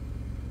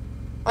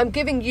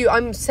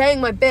 I'm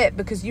saying my bit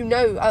because, you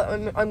know,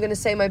 I'm gonna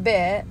say my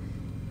bit.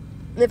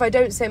 And if I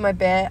don't say my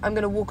bit, I'm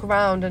gonna walk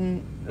around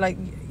and, like,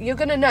 you're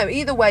gonna know.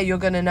 Either way, you're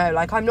gonna know.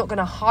 Like, I'm not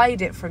gonna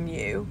hide it from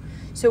you.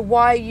 So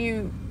why are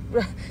you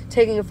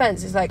taking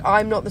offense? It's like,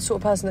 I'm not the sort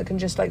of person that can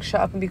just, like,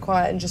 shut up and be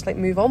quiet and just, like,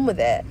 move on with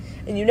it.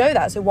 And you know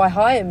that, so why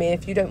hire me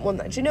if you don't want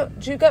that?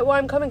 Do you get where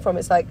I'm coming from?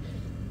 It's like,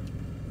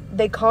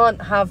 they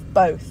can't have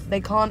both.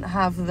 They can't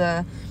have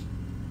the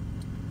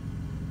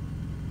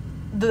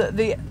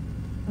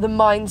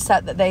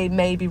mindset that they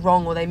may be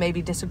wrong or they may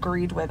be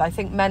disagreed with. I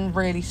think men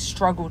really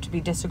struggle to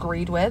be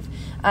disagreed with,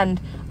 and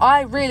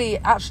I really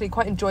actually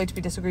quite enjoy to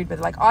be disagreed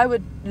with. Like, I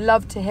would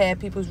love to hear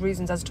people's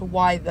reasons as to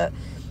why that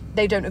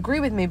they don't agree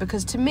with me,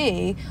 because to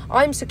me,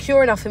 I'm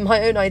secure enough in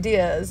my own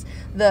ideas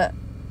that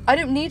I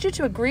don't need you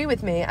to agree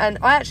with me. And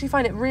I actually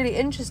find it really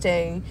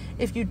interesting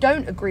if you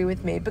don't agree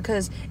with me,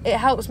 because it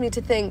helps me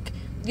to think,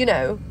 you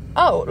know,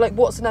 oh, like,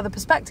 what's another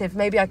perspective?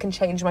 Maybe I can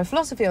change my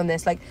philosophy on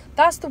this. Like,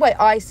 that's the way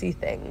I see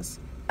things.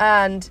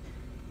 And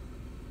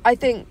I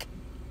think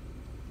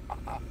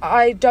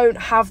I don't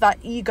have that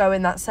ego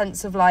in that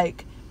sense of,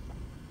 like,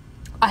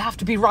 I have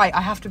to be right,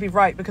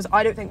 because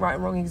I don't think right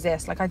and wrong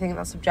exist. Like, I think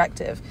that's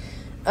subjective.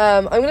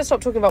 I'm going to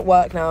stop talking about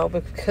work now,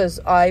 because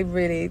I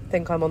really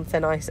think I'm on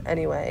thin ice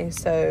anyway.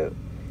 So,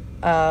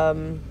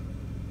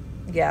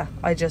 yeah,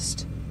 I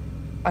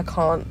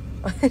can't.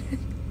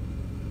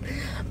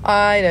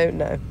 I don't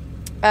know.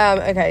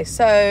 Okay,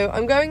 so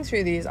I'm going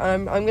through these. I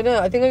think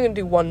I'm gonna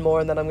do one more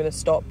and then I'm gonna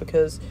stop,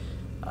 because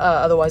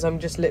otherwise I'm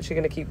just literally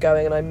gonna keep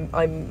going, and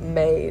I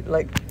may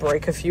like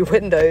break a few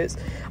windows.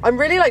 I'm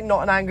really like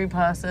not an angry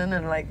person,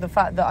 and like the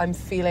fact that I'm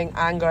feeling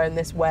anger in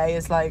this way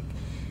is like,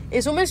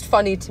 it's almost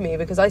funny to me,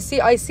 because I see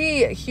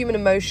human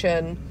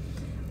emotion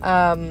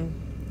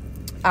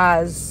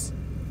as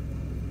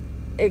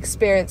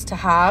experience to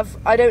have.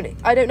 I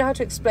don't know how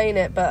to explain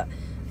it, but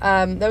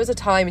there was a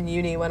time in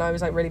uni when I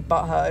was like really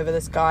butthurt over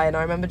this guy, and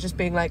I remember just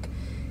being like,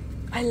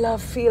 I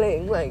love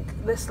feeling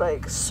like this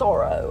like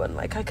sorrow, and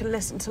like I can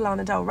listen to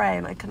Lana Del Rey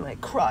and I can like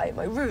cry in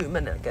my room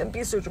and I can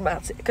be so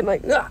dramatic and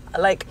like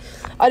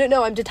I don't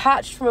know, I'm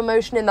detached from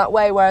emotion in that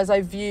way, whereas I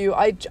view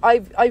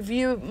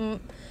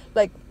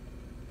like,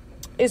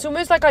 it's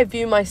almost like I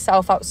view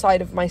myself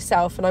outside of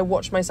myself, and I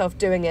watch myself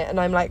doing it, and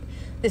I'm like,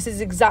 this is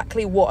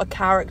exactly what a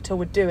character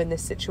would do in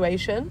this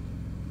situation.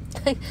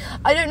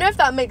 I don't know if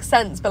that makes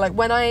sense, but like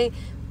when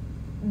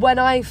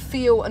I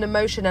feel an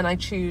emotion and I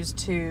choose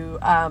to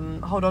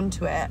hold on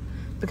to it,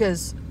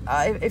 because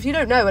if you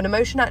don't know, an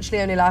emotion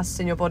actually only lasts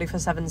in your body for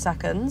 7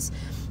 seconds,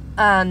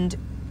 and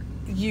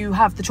you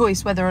have the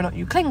choice whether or not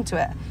you cling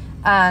to it.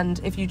 And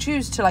if you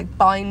choose to like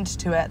bind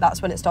to it,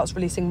 that's when it starts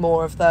releasing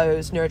more of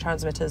those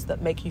neurotransmitters that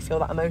make you feel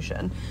that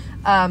emotion.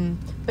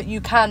 But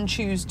you can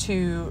choose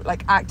to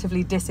like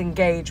actively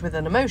disengage with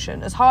an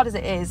emotion. As hard as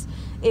it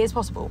is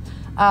possible.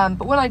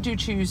 But when I do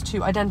choose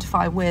to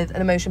identify with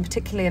an emotion,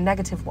 particularly a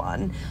negative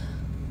one,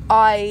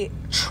 I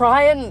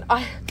try and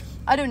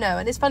I don't know,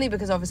 and it's funny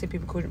because obviously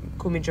people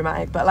call me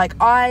dramatic, but like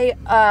I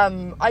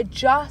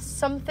just,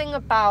 something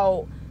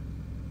about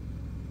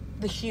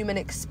the human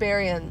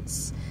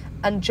experience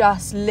and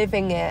just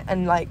living it,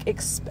 and like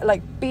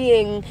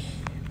being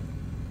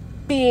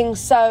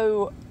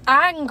so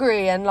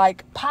angry and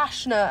like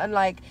passionate and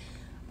like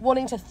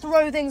wanting to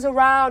throw things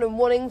around and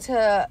wanting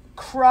to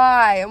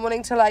cry and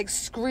wanting to like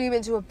scream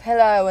into a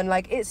pillow, and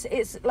like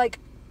it's like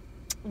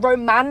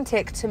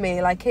romantic to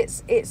me. Like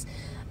it's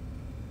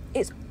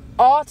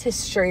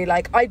artistry.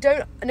 Like I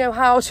don't know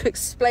how to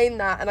explain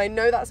that, and I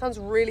know that sounds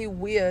really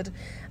weird,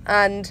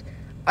 and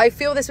I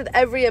feel this with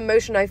every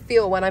emotion I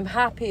feel. When I'm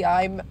happy,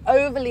 I'm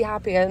overly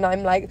happy, and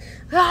I'm like,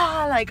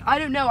 like, I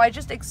don't know, I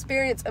just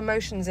experience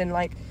emotions in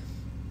like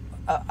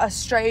a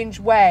strange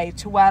way,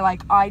 to where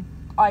like I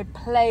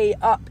play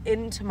up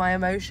into my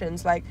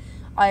emotions. Like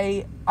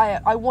I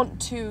want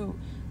to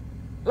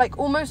like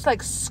almost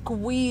like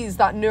squeeze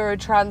that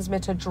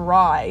neurotransmitter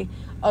dry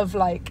of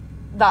like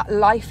that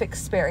life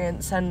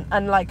experience, and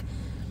like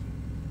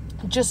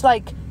just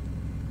like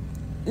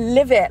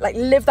live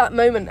that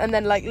moment, and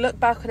then like look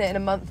back on it in a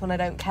month when I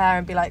don't care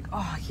and be like,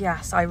 oh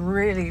yes, I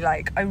really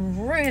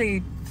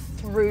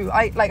threw.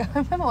 I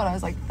remember when I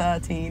was like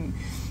 13,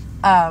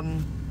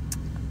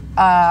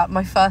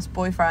 my first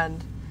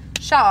boyfriend,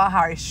 shout out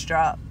Harry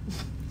Strutt,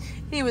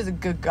 he was a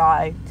good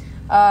guy.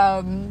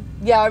 I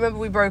remember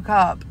we broke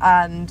up,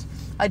 and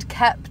I'd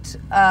kept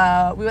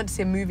we went to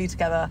see a movie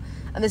together,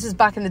 and this is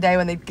back in the day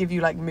when they'd give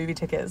you like movie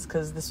tickets,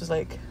 because this was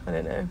like, I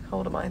don't know, how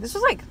old am I, this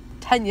was like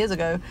 10 years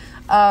ago,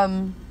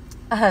 and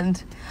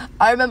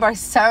I remember I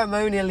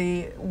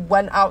ceremonially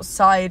went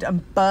outside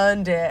and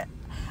burned it,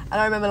 and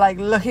I remember like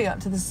looking up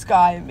to the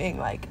sky and being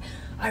like,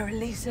 I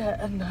release it,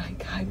 and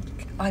like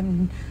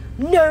I'm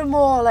no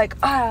more like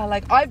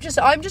I'm just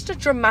a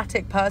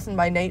dramatic person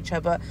by nature,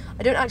 but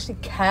I don't actually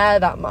care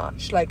that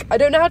much. Like I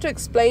don't know how to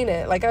explain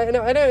it. Like I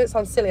know it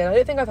sounds silly, and I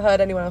don't think I've heard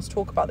anyone else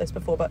talk about this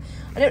before, but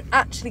I don't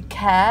actually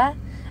care.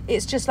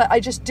 It's just like I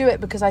just do it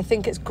because I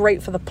think it's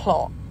great for the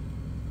plot.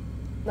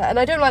 And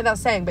I don't like that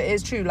saying, but it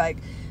is true. Like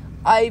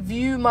I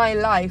view my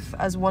life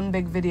as one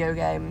big video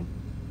game,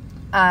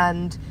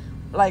 and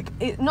like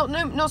it not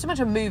so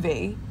much a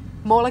movie,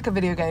 more like a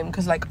video game,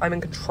 because like I'm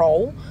in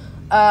control,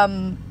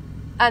 and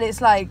it's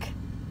like,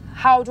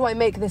 how do I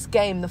make this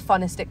game the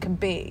funnest it can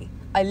be?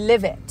 I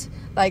live it.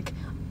 Like,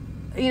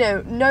 you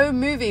know, no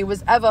movie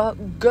was ever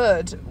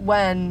good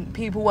when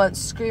people weren't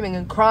screaming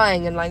and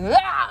crying and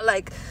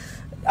like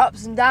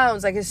ups and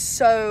downs. Like it's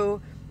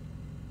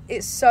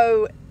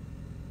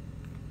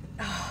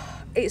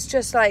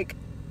just like,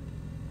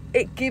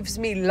 it gives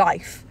me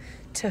life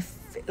to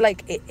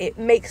like it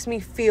makes me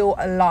feel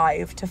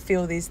alive to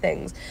feel these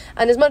things.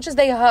 And as much as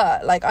they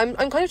hurt, like I'm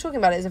kind of talking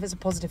about it as if it's a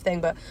positive thing,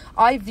 but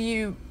I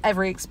view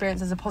every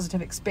experience as a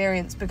positive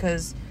experience,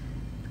 because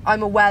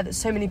I'm aware that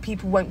so many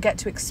people won't get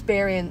to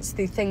experience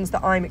the things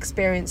that I'm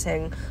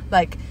experiencing.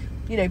 Like,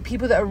 you know,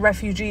 people that are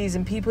refugees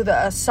and people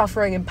that are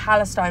suffering in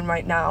Palestine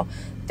right now,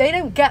 they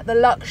don't get the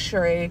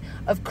luxury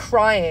of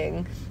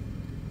crying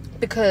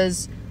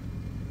because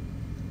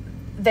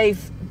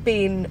they've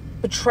been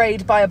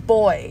betrayed by a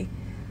boy.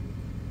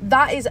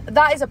 That is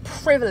a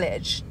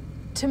privilege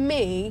to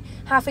me,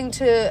 having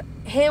to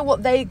hear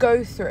what they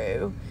go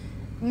through.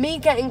 Me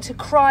getting to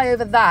cry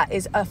over that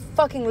is a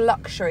fucking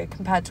luxury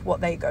compared to what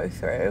they go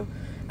through.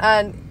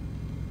 And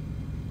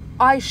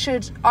I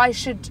should,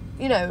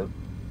 you know,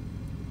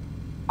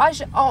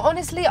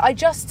 honestly, I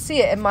just see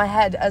it in my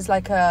head as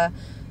like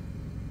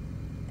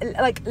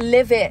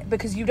live it,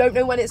 because you don't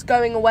know when it's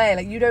going away.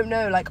 Like, you don't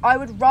know. Like, I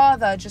would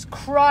rather just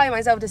cry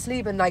myself to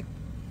sleep and like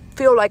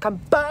feel like I'm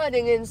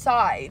burning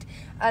inside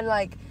and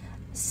like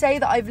say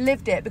that I've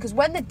lived it, because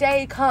when the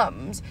day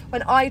comes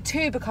when I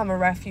too become a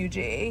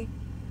refugee,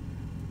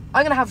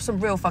 I'm gonna have some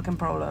real fucking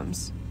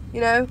problems.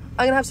 You know,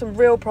 I'm gonna have some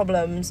real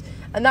problems,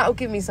 and that'll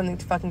give me something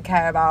to fucking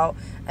care about.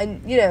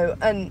 And you know,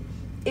 and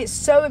it's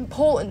so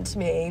important to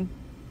me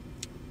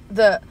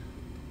that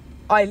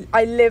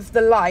I live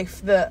the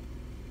life that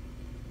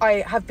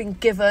I have been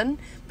given,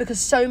 because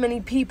so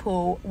many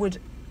people would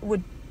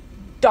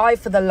die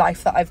for the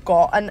life that I've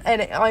got, and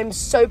I'm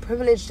so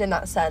privileged in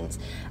that sense.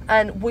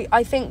 And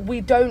I think we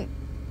don't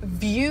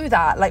view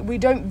that,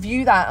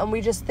 and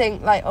we just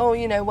think like, oh,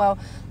 you know, well,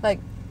 like,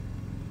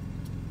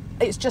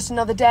 it's just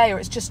another day, or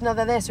it's just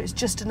another this, or it's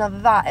just another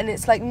that. And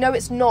it's like, no,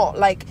 it's not.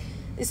 Like,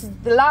 this is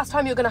the last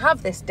time you're going to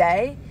have this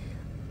day.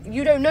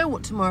 You don't know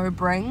what tomorrow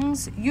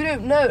brings. You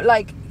don't know,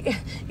 like,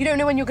 you don't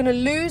know when you're going to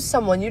lose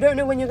someone. You don't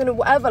know when you're going to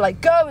whatever.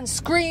 Like, go and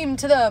scream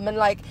to them and,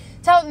 like,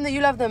 tell them that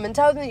you love them and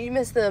tell them that you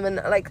miss them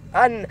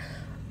and,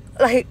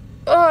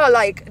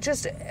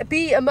 just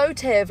be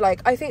emotive.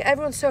 Like, I think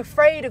everyone's so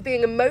afraid of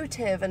being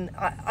emotive, and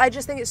I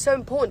just think it's so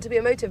important to be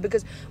emotive,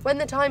 because when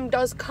the time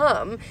does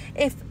come,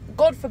 if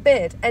God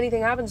forbid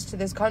anything happens to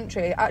this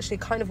country, I actually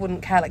kind of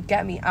wouldn't care, like,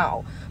 get me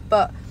out.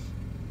 But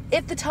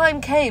if the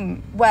time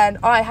came when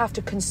I have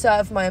to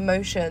conserve my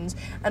emotions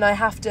and I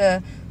have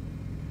to,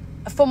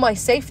 for my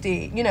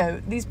safety, you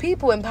know, these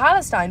people in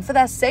Palestine, for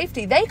their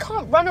safety, they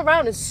can't run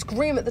around and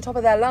scream at the top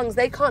of their lungs.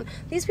 They can't.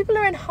 These people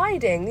are in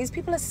hiding. These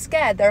people are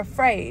scared. They're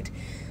afraid.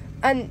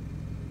 And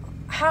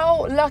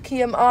how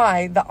lucky am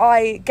I that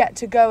I get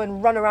to go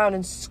and run around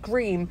and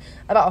scream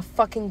about a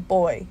fucking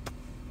boy?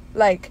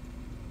 Like,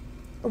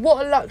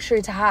 what a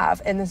luxury to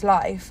have in this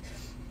life,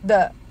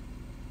 that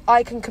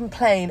I can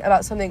complain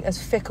about something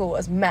as fickle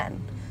as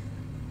men,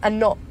 and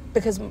not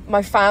because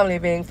my family are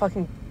being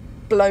fucking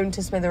blown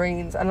to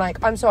smithereens. And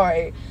like, I'm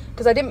sorry,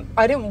 because I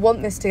didn't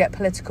want this to get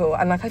political,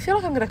 and like, I feel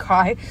like I'm gonna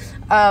cry,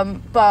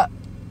 but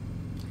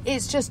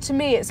it's just, to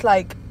me, it's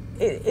like,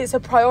 it's a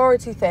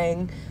priority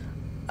thing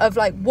of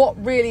like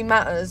what really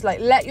matters. Like,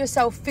 let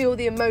yourself feel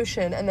the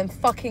emotion and then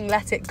fucking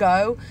let it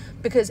go,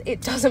 because it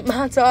doesn't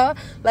matter.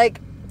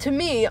 Like, to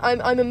me,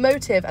 I'm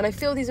emotive and I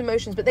feel these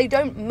emotions, but they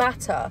don't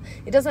matter.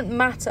 It doesn't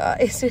matter.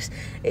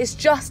 It's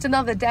just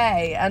another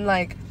day. And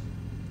like,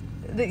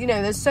 you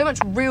know, there's so much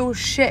real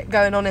shit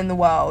going on in the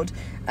world,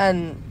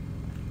 and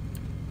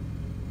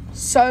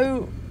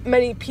so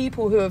many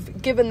people who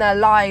have given their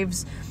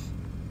lives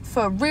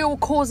for real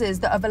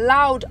causes that have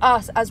allowed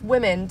us as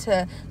women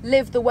to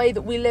live the way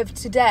that we live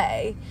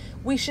today.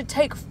 We should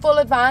take full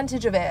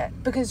advantage of it,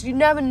 because you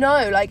never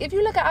know. Like, if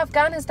you look at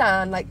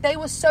Afghanistan, like, they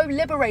were so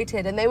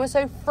liberated and they were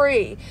so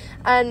free,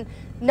 and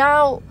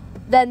now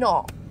they're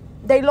not.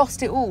 They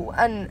lost it all.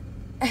 And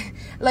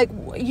like,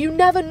 you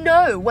never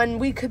know when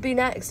we could be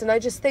next. And I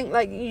just think,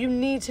 like, you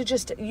need to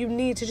just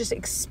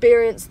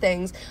experience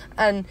things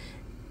and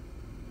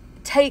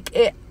take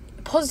it,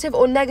 positive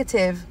or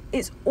negative.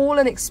 It's all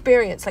an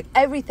experience. Like,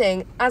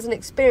 everything as an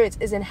experience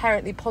is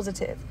inherently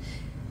positive.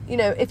 You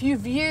know, if you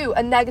view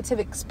a negative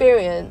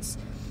experience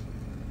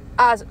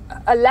as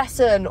a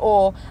lesson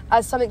or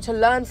as something to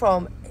learn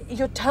from,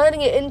 you're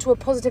turning it into a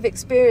positive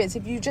experience.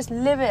 If you just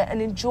live it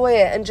and enjoy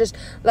it, and just,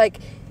 like,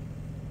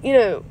 you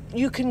know,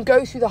 you can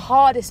go through the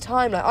hardest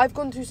time. Like, I've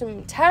gone through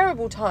some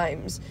terrible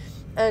times,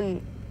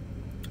 and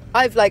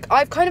I've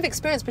kind of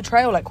experienced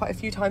betrayal, like, quite a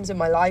few times in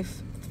my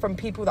life, from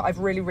people that I've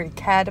really, really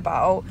cared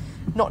about,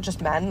 not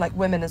just men, like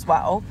women as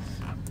well.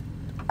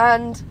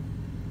 And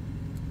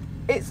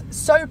it's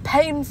so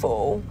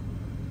painful,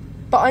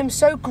 but I'm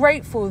so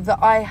grateful that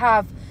I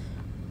have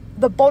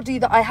the body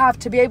that I have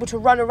to be able to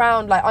run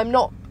around. Like, I'm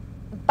not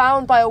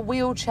bound by a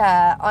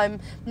wheelchair. I'm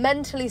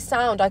mentally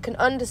sound. I can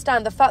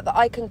understand the fact that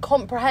I can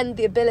comprehend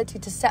the ability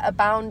to set a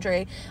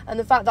boundary, and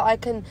the fact that I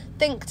can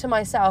think to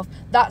myself,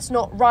 that's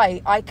not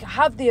right. I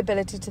have the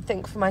ability to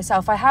think for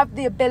myself. I have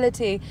the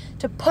ability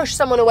to push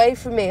someone away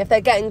from me if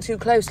they're getting too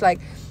close. Like,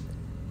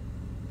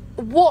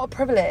 what a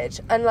privilege.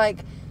 And like,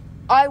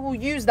 I will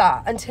use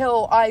that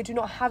until I do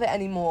not have it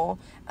anymore.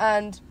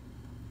 And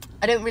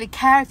I don't really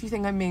care if you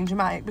think I'm being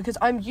dramatic, because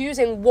I'm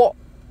using what,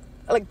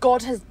 like,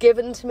 God has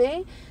given to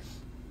me.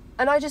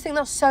 And I just think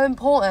that's so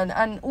important.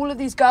 And all of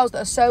these girls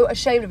that are so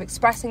ashamed of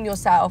expressing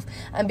yourself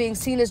and being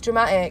seen as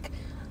dramatic,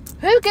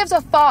 who gives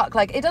a fuck?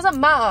 Like, it doesn't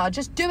matter.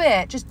 Just do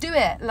it. Just do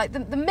it. Like, the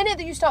minute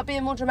that you start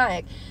being more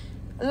dramatic,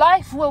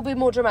 life will be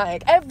more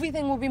dramatic.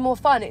 Everything will be more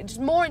fun. It's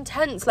more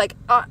intense. Like,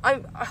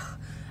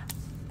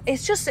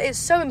 it's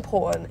so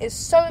important. It's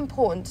so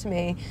important to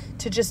me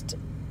to just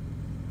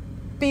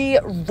be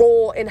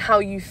raw in how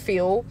you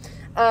feel.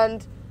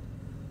 And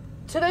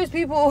to those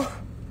people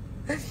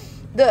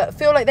that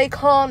feel like they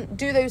can't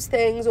do those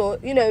things, or,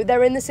 you know,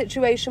 they're in the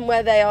situation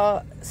where they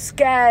are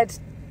scared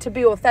to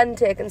be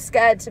authentic and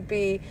scared to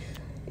be,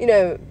 you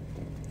know,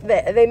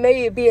 they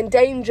may be in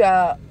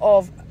danger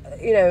of,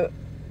 you know,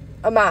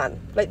 a man.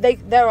 Like,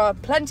 there are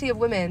plenty of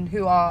women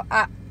who are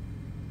at,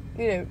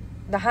 you know,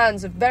 the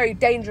hands of very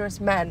dangerous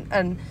men,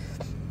 and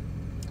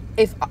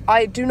if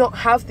I do not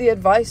have the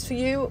advice for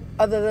you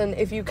other than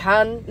if you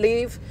can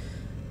leave,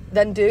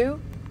 then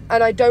do.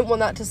 And I don't want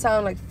that to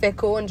sound like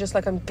fickle and just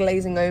like I'm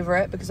glazing over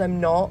it, because I'm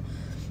not.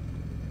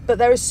 But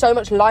there is so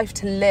much life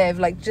to live.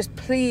 Like, just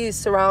please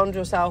surround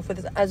yourself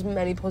with as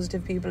many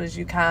positive people as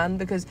you can,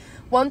 because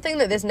one thing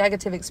that this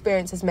negative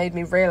experience has made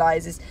me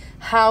realize is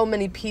how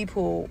many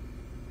people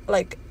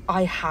like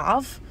I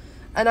have.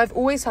 And I've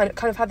always kind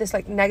of had this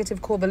like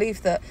negative core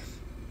belief that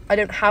I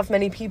don't have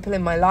many people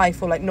in my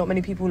life, or like not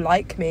many people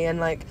like me, and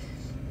like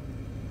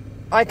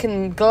I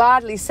can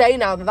gladly say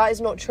now that that is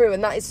not true,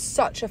 and that is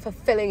such a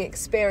fulfilling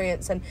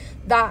experience, and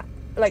that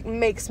like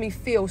makes me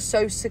feel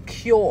so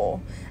secure.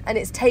 And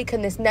it's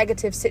taken this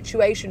negative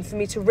situation for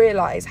me to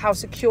realize how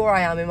secure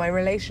I am in my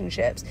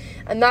relationships,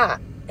 and that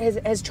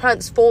has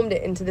transformed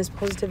it into this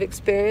positive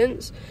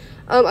experience.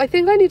 I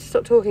think I need to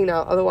stop talking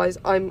now, otherwise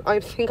I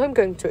think I'm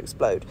going to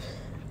explode.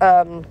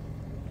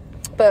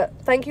 But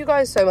thank you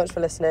guys so much for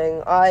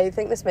listening. I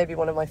think this may be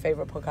one of my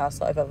favourite podcasts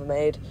that I've ever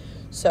made,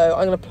 so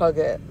I'm going to plug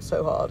it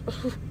so hard.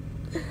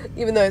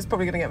 Even though it's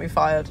probably going to get me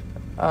fired.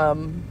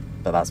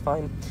 But that's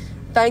fine.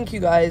 Thank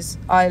you guys.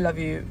 I love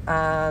you,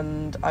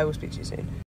 and I will speak to you soon.